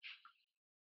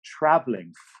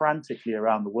traveling frantically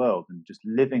around the world and just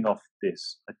living off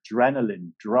this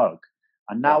adrenaline drug.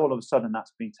 And now all of a sudden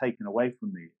that's been taken away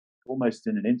from me almost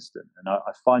in an instant. And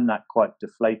I find that quite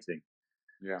deflating.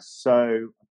 Yeah.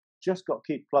 So just got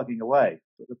to keep plugging away.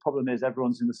 But the problem is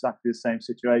everyone's in exactly the same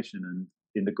situation. And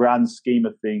in the grand scheme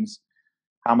of things,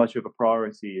 how much of a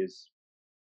priority is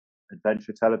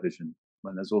adventure television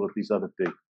when there's all of these other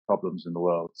big problems in the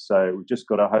world? So we've just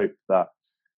got to hope that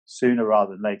sooner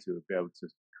rather than later we'll be able to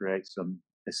create some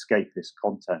escapist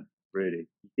content, really.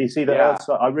 You see that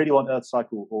I really want Earth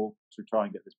Cycle or to try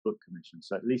and get this book commissioned.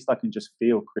 So at least I can just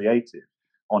feel creative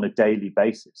on a daily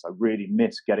basis. I really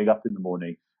miss getting up in the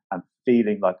morning and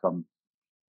feeling like I'm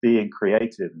being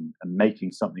creative and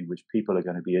making something which people are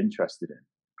going to be interested in.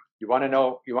 You want to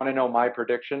know my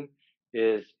prediction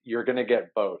is you're going to get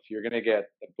both. You're going to get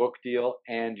the book deal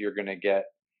and you're going to get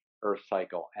Earth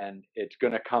Cycle, and it's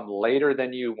going to come later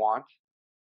than you want,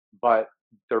 but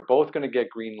they're both going to get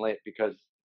green lit, because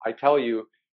I tell you,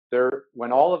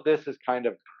 when all of this is kind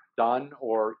of done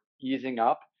or easing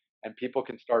up and people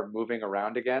can start moving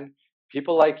around again,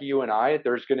 people like you and I,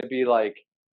 there's going to be like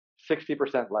 60%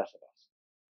 less of us.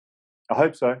 I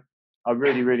hope so. I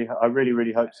really,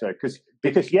 really hope so.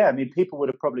 Because I mean, people would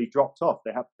have probably dropped off.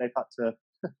 They've had to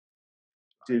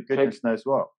do goodness knows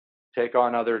what. Take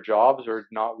on other jobs, or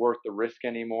not worth the risk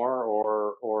anymore,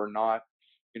 or not,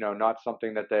 not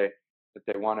something that they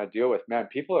want to deal with. Man,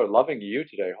 people are loving you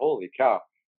today. Holy cow.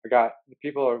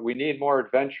 We need more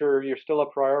adventure. You're still a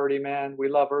priority, man. We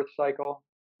love Earth Cycle.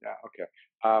 Yeah. Okay.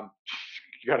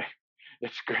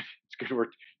 It's good. It's good.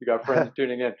 You got friends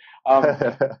tuning in.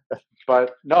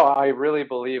 But no, I really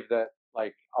believe that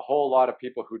like a whole lot of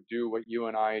people who do what you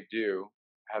and I do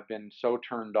have been so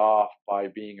turned off by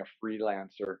being a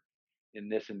freelancer in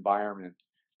this environment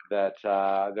that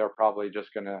they're probably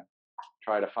just going to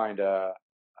try to find a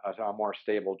more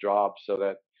stable job so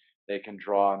that they can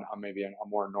draw on maybe a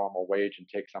more normal wage and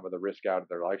take some of the risk out of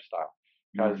their lifestyle.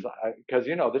 Mm. Because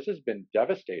this has been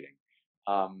devastating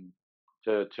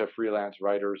to freelance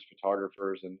writers,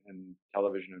 photographers, and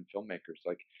television and filmmakers.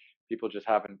 Like people just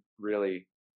haven't really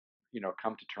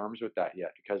come to terms with that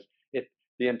yet because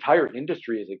the entire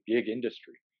industry is a gig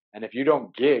industry, and if you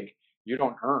don't gig, you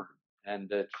don't earn,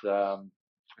 and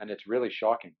it's really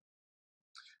shocking.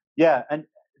 Yeah, and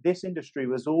this industry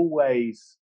was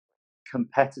always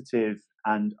competitive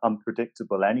and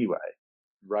unpredictable anyway.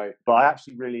 Right. But I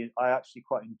actually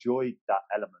quite enjoyed that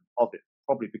element of it,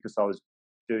 probably because I was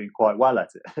doing quite well at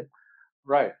it.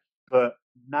 Right. But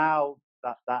now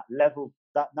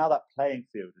that playing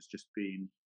field has just been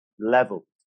leveled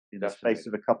in the space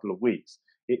of a couple of weeks,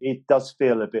 it does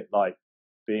feel a bit like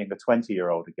being a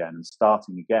 20-year-old again and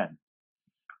starting again.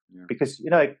 Yeah. Because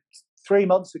 3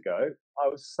 months ago I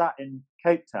was sat in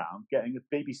Cape Town getting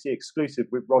a BBC exclusive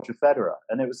with Roger Federer,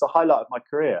 and it was the highlight of my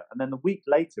career. And then a week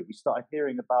later we started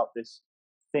hearing about this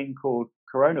thing called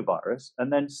coronavirus,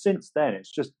 and then since then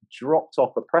it's just dropped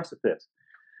off a precipice.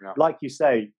 Yeah. Like you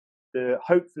say,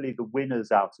 hopefully the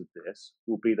winners out of this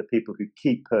will be the people who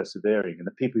keep persevering and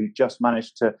the people who just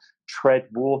manage to tread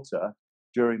water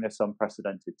during this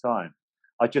unprecedented time.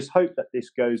 I just hope that this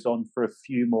goes on for a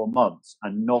few more months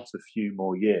and not a few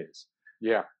more years.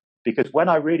 Yeah. Because when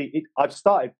I've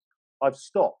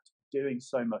stopped doing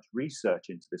so much research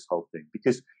into this whole thing,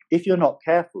 because if you're not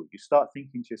careful, you start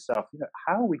thinking to yourself,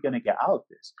 how are we going to get out of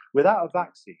this without a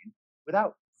vaccine,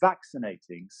 without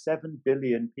vaccinating 7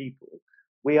 billion people?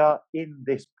 We are in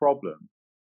this problem.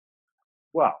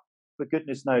 Well, for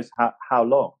goodness knows how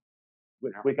long.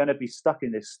 We're going to be stuck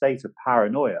in this state of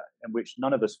paranoia in which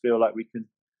none of us feel like we can.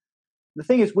 The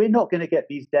thing is, we're not going to get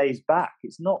these days back.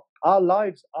 It's not our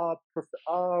lives. Our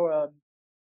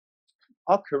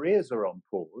careers are on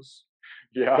pause.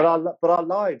 Yeah. But our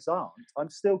lives aren't.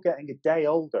 I'm still getting a day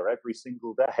older every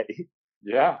single day.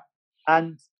 Yeah.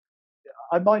 And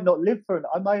I might only live for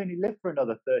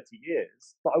another 30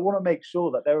 years, but I want to make sure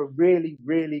that they're a really,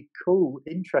 really cool,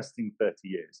 interesting 30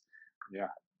 years. Yeah.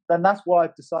 Then that's why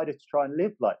I've decided to try and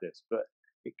live like this. But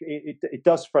it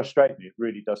does frustrate me. It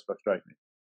really does frustrate me.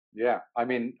 Yeah. I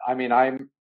mean, I'm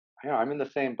in the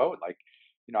same boat. Like,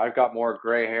 I've got more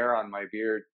gray hair on my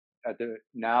beard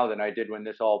now than I did when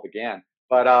this all began.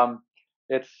 But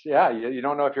you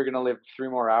don't know if you're going to live 3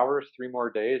 more hours, 3 more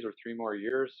days, or 3 more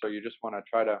years. So you just want to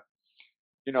try to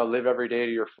live every day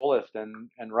to your fullest. And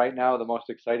right now, the most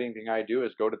exciting thing I do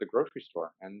is go to the grocery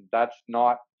store, and that's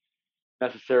not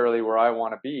necessarily where I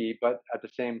want to be, but at the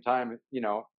same time,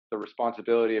 the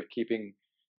responsibility of keeping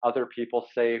other people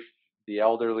safe, the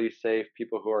elderly safe,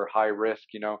 people who are high risk,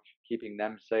 keeping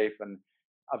them safe, and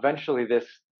eventually this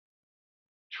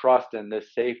trust and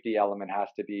this safety element has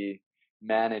to be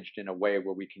managed in a way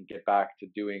where we can get back to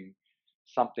doing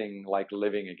something like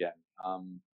living again.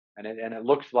 And it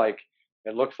looks like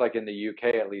in the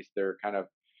UK at least they're kind of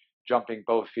jumping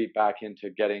both feet back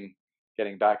into getting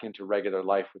back into regular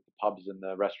life with the pubs and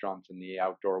the restaurants and the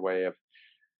outdoor way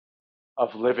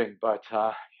of living. But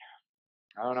I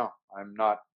don't know. I'm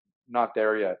not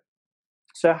there yet.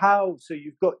 So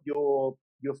you're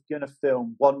going to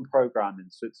film one program in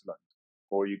Switzerland,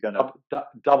 or are you going to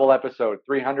double episode,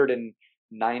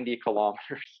 390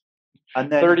 kilometers,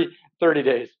 and then 30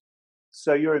 days.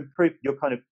 So you're in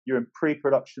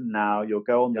pre-production now. You'll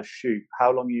go on the shoot.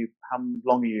 How long are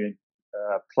you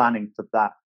planning for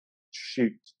that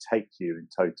shoot to take you in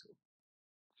total?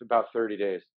 It's about 30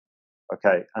 days.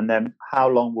 Okay, and then how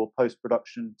long will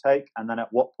post-production take? And then at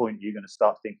what point are you going to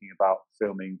start thinking about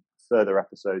filming further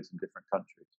episodes in different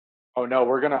countries? Oh no,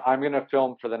 I'm gonna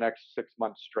film for the next 6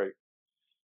 months straight.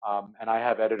 And I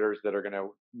have editors that are going to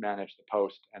manage the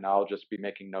post, and I'll just be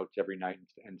making notes every night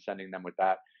and sending them with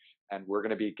that. And we're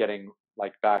going to be getting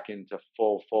back into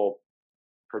full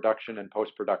production and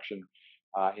post production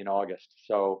in August.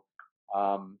 So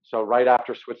right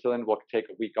after Switzerland, we'll take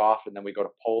a week off, and then we go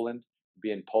to Poland.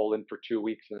 Be in Poland for 2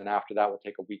 weeks, and then after that, we'll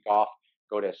take a week off.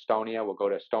 Go to Estonia. We'll go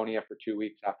to Estonia for 2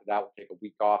 weeks. After that, we'll take a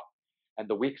week off, and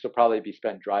the weeks will probably be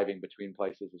spent driving between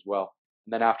places as well.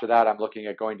 And then after that, I'm looking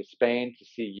at going to Spain to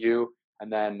see you.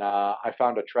 And then I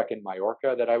found a trek in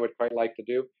Mallorca that I would quite like to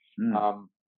do.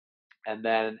 And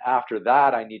then after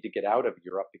that, I need to get out of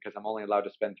Europe because I'm only allowed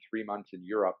to spend 3 months in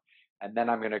Europe. And then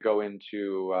I'm going to go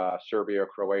into Serbia,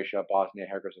 Croatia, Bosnia,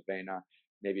 Herzegovina,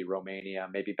 maybe Romania,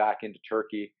 maybe back into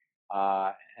Turkey,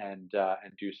 and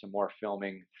do some more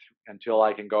filming until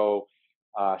I can go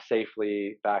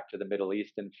safely back to the Middle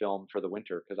East and film for the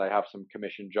winter, because I have some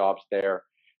commission jobs there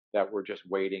that we're just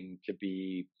waiting to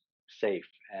be safe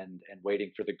and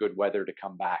waiting for the good weather to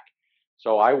come back.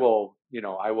 So I will,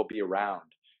 I will be around,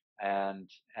 and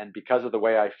because of the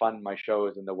way I fund my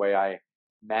shows and the way I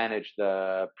manage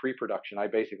the pre-production, I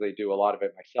basically do a lot of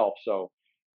it myself. So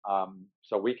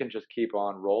we can just keep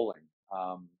on rolling.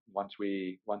 Once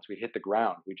we hit the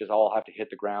ground, we just all have to hit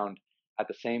the ground at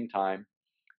the same time,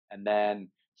 and then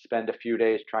spend a few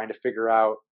days trying to figure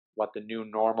out what the new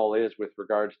normal is with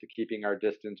regards to keeping our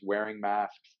distance, wearing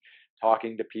masks,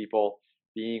 talking to people,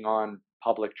 being on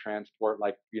public transport.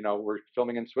 Like, we're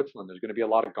filming in Switzerland. There's going to be a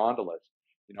lot of gondolas.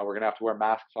 We're going to have to wear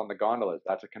masks on the gondolas.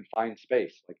 That's a confined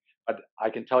space. Like, but I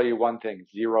can tell you one thing: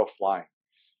 zero flying.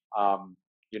 I'm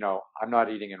not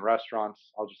eating in restaurants.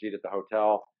 I'll just eat at the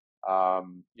hotel.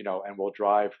 And we'll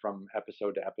drive from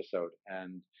episode to episode,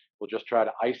 and we'll just try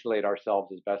to isolate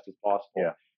ourselves as best as possible.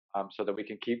 Yeah. So that we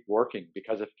can keep working.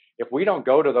 Because if we don't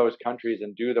go to those countries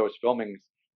and do those filmings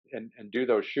and do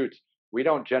those shoots, we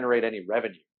don't generate any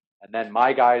revenue. And then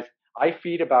my guys, I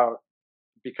feed about,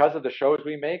 because of the shows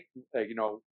we make,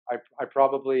 I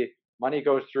probably, money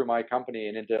goes through my company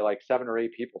and into like 7 or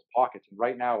 8 people's pockets. And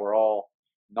right now we're all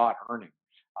not earning.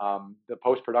 The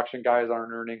post-production guys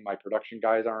aren't earning. My production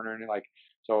guys aren't earning. Like,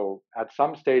 so at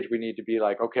some stage we need to be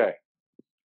like, okay,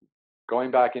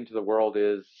 going back into the world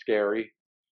is scary.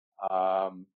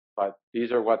 But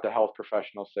these are what the health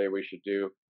professionals say we should do.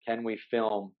 Can we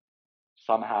film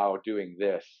somehow doing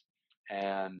this?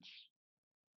 And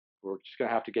we're just going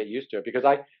to have to get used to it, because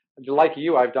like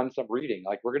you, I've done some reading.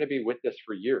 Like, we're going to be with this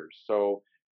for years. So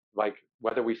like,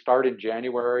 whether we start in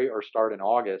January or start in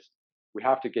August, we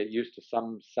have to get used to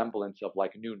some semblance of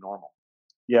like new normal.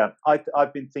 Yeah,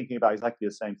 I've been thinking about exactly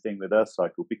the same thing with Earth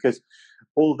Cycle, because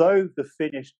although the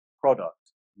finished product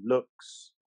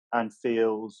looks and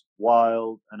feels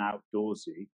wild and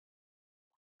outdoorsy,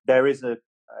 there is a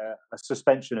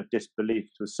suspension of disbelief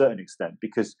to a certain extent,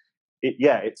 because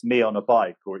it's me on a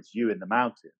bike or it's you in the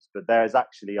mountains, but there's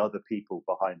actually other people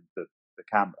behind the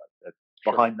camera.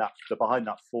 Behind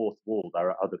that fourth wall,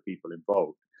 there are other people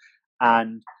involved,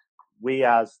 and we,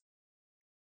 as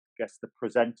I guess the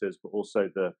presenters, but also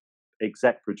the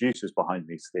exec producers behind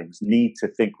these things, need to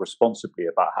think responsibly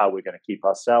about how we're going to keep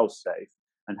ourselves safe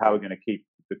and how we're going to keep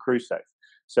the crew safe.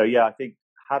 So yeah, I think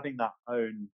having that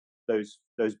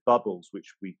those bubbles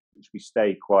which we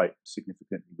stay quite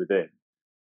significantly within,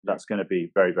 that's going to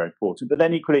be very, very important. But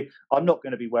then equally, I'm not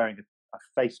going to be wearing a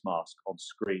face mask on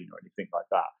screen or anything like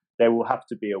that. There will have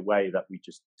to be a way that we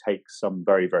just take some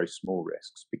very, very small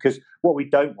risks, because what we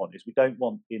don't want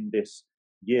in this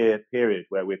year period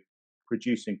where we're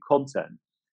producing content,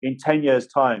 in 10 years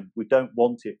time, we don't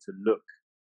want it to look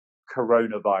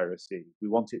coronavirusy. We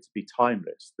want it to be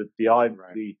timeless.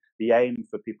 The aim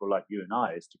for people like you and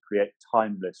I is to create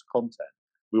timeless content.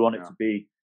 We want it to be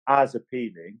as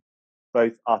appealing,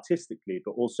 both artistically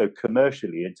but also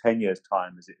commercially, in 10 years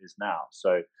time as it is now.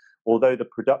 So although the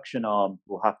production arm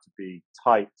will have to be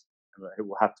tight and it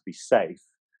will have to be safe,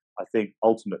 I think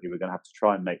ultimately we're going to have to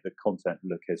try and make the content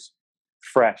look as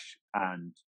fresh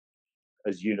and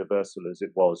as universal as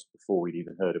it was before we'd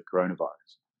even heard of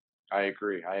coronavirus. I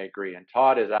agree. And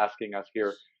Todd is asking us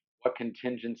here, what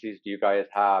contingencies do you guys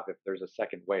have if there's a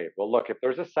second wave? Well, look, if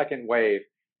there's a second wave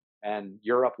and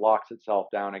Europe locks itself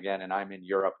down again and I'm in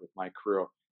Europe with my crew,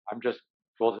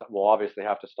 we'll obviously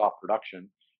have to stop production.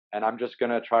 And I'm just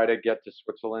going to try to get to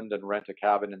Switzerland and rent a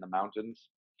cabin in the mountains.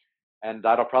 And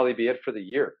that'll probably be it for the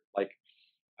year. Like,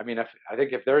 I mean, I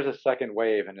think if there's a second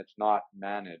wave and it's not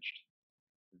managed,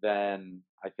 then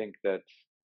I think that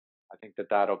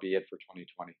that'll be it for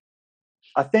 2020.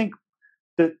 I think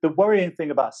the worrying thing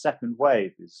about a second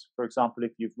wave is, for example,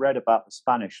 if you've read about the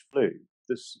Spanish flu,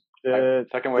 the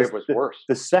second wave was worse.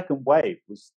 The second wave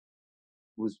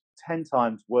was 10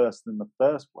 times worse than the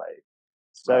first wave.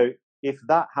 So if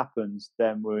that happens,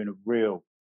 then we're in a real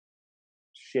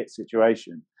shit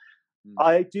situation.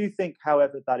 I do think,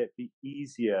 however, that it'd be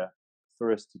easier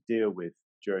for us to deal with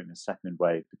during the second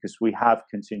wave, because we have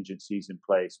contingencies in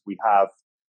place. We have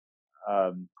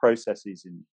processes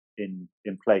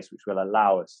in place which will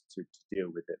allow us to deal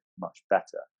with it much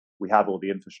better. We have all the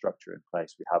infrastructure in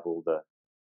place. We have all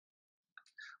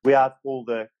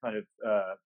the kind of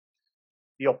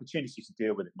the opportunity to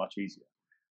deal with it much easier.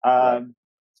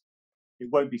 It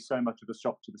won't be so much of a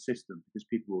shock to the system, because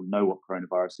people will know what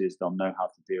coronavirus is. They'll know how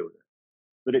to deal with it.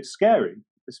 But it's scary,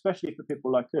 especially for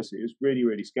people like us. It is really,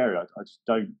 really scary. I just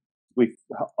don't.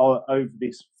 Over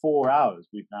these 4 hours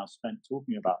we've now spent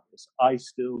talking about this, I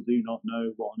still do not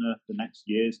know what on earth the next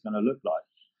year is going to look like.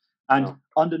 And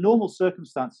under normal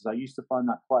circumstances, I used to find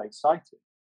that quite exciting.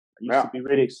 I used to be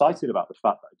really excited about the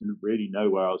fact that I didn't really know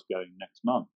where I was going next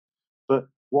month. But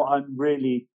what I'm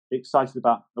really excited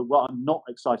about, what I'm not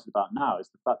excited about now is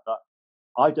the fact that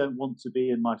I don't want to be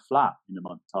in my flat in a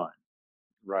month's time.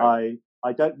 Right.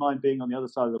 I don't mind being on the other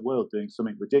side of the world doing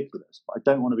something ridiculous, but I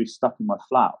don't want to be stuck in my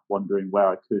flat wondering where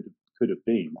I could have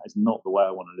been. That is not the way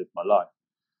I want to live my life.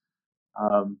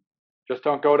 Just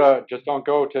don't go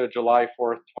to July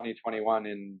 4th, 2021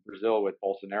 in Brazil with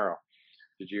Bolsonaro.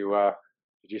 Did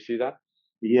you see that?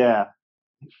 Yeah,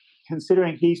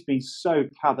 considering he's been so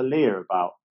cavalier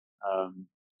about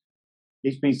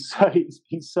he's been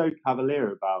so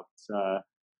cavalier about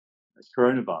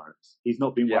coronavirus. He's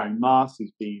not been wearing masks.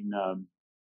 He's been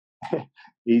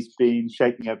he's been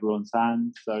shaking everyone's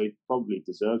hand, so he probably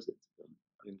deserves it.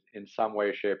 In some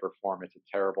way, shape, or form, it's a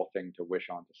terrible thing to wish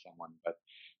onto someone, but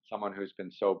someone who's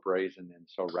been so brazen and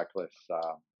so reckless,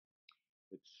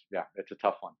 it's a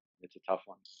tough one. It's a tough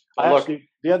one. Actually,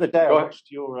 the other day I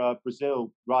watched your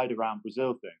Brazil ride around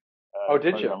Brazil thing. Oh,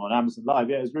 did you? On Amazon Live?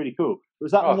 Yeah, it was really cool.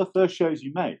 Was that one of the first shows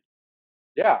you made?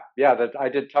 Yeah. That I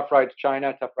did Tough Rides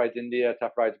China, Tough Rides India,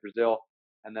 Tough Rides Brazil,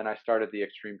 and then I started the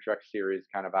Extreme Trek series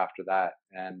kind of after that.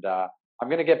 And I'm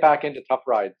going to get back into Tough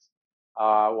Rides.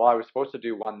 Well, I was supposed to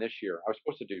do one this year. I was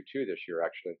supposed to do two this year,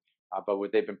 actually, but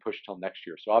they've been pushed till next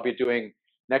year. So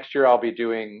next year,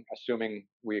 assuming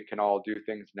we can all do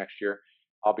things next year,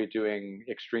 I'll be doing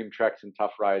Extreme Treks and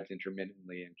Tough Rides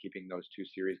intermittently and keeping those two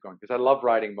series going because I love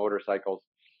riding motorcycles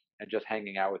and just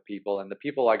hanging out with people. And the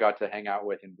people I got to hang out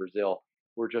with in Brazil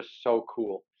were just so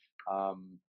cool.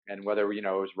 And whether, it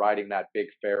was riding that big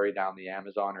ferry down the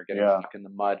Amazon or getting stuck in the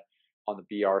mud on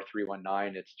the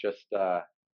BR-319, it's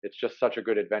just such a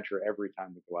good adventure every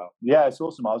time we go out. Yeah, it's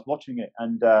awesome. I was watching it,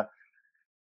 and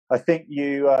I think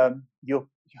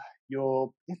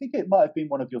I think it might have been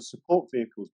one of your support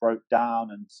vehicles broke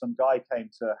down, and some guy came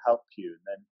to help you, and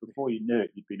then before you knew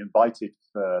it, you'd been invited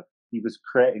he was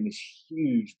creating this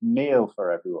huge meal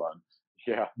for everyone.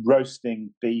 Yeah,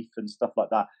 roasting beef and stuff like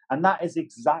that. And that is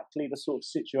exactly the sort of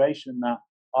situation that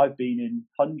I've been in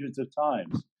hundreds of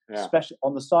times, especially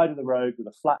on the side of the road with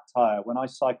a flat tire when I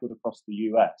cycled across the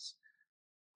US.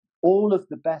 All of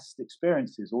the best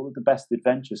experiences, all of the best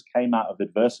adventures came out of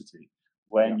adversity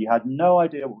when you had no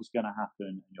idea what was going to happen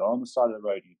and you're on the side of the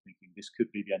road and you're thinking, this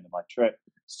could be the end of my trip.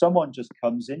 Someone just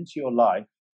comes into your life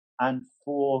and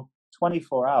for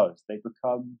 24 hours, they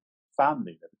become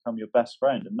family, they become your best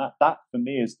friend. And that for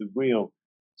me is the real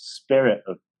spirit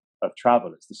of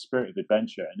travel. It's the spirit of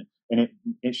adventure. And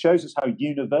it shows us how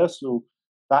universal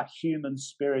that human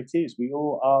spirit is. We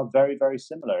all are very, very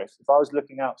similar. If I was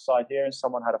looking outside here and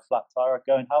someone had a flat tire, I'd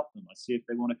go and help them. I'd see if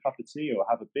they want a cup of tea or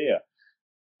have a beer.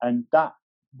 And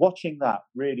watching that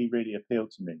really, really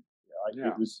appealed to me.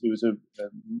 It was an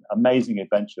amazing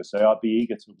adventure. So I'd be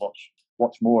eager to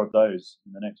watch more of those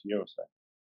in the next year or so.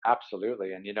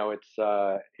 Absolutely. And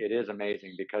it is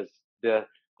amazing because the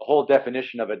whole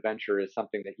definition of adventure is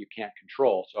something that you can't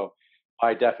control. So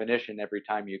by definition, every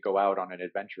time you go out on an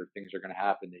adventure, things are going to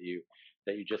happen that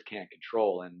you just can't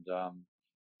control.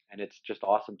 And it's just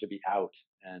awesome to be out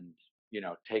and,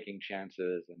 taking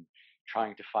chances and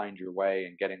trying to find your way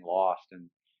and getting lost and,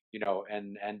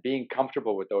 and being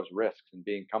comfortable with those risks and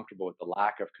being comfortable with the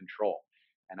lack of control.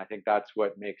 And I think that's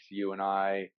what makes you and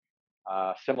I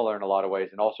similar in a lot of ways,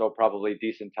 and also probably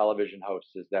decent television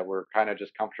hosts, is that we're kind of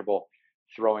just comfortable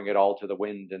throwing it all to the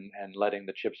wind and letting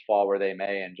the chips fall where they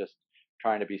may and just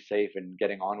trying to be safe and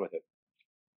getting on with it.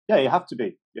 Yeah, you have to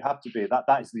be.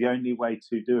 That is the only way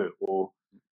to do it. Or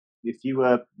if you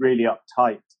were really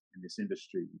uptight in this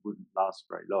industry, you wouldn't last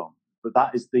very long. But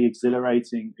that is the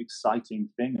exhilarating, exciting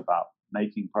thing about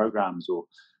making programs or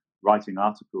writing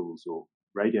articles or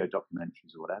radio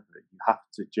documentaries or whatever. You have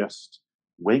to just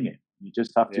wing it. You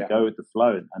just have to go with the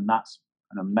flow. And that's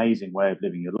an amazing way of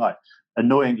living your life.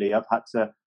 Annoyingly, I've had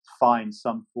to find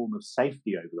some form of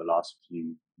safety over the last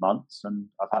few months, and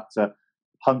I've had to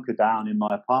hunker down in my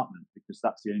apartment because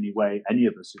that's the only way any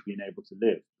of us have been able to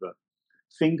live. But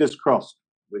fingers crossed,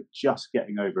 we're just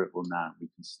getting over it all now. We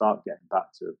can start getting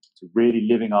back to really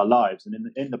living our lives, and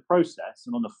in the process,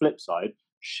 and on the flip side,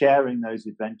 sharing those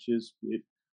adventures with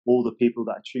all the people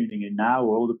that are tuning in now,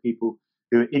 or all the people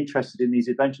who are interested in these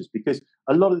adventures. Because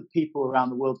a lot of the people around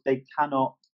the world, they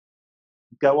cannot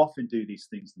go off and do these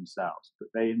things themselves, but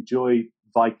they enjoy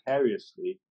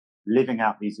vicariously living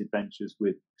out these adventures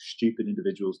with stupid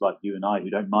individuals like you and I who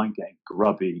don't mind getting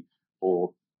grubby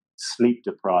or sleep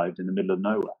deprived in the middle of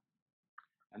nowhere.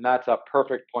 And that's a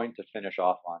perfect point to finish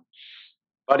off on.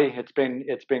 Buddy, it's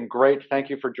been great. Thank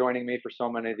you for joining me for so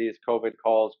many of these COVID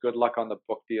calls. Good luck on the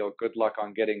book deal. Good luck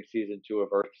on getting season 2 of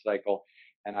Earth Cycle.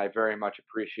 And I very much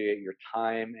appreciate your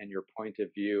time and your point of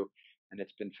view. And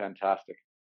it's been fantastic.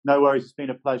 No worries. It's been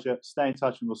a pleasure. Stay in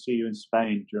touch, and we'll see you in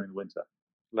Spain during the winter.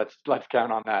 Let's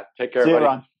count on that. Take care, See you, buddy.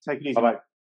 Ryan. Take it easy. Bye-bye. Mate.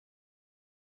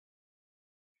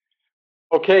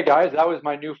 Okay, guys, that was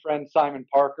my new friend Simon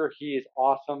Parker. He is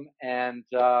awesome, and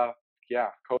yeah,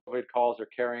 COVID calls are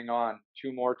carrying on.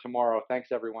 2 more tomorrow.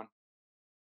 Thanks, everyone.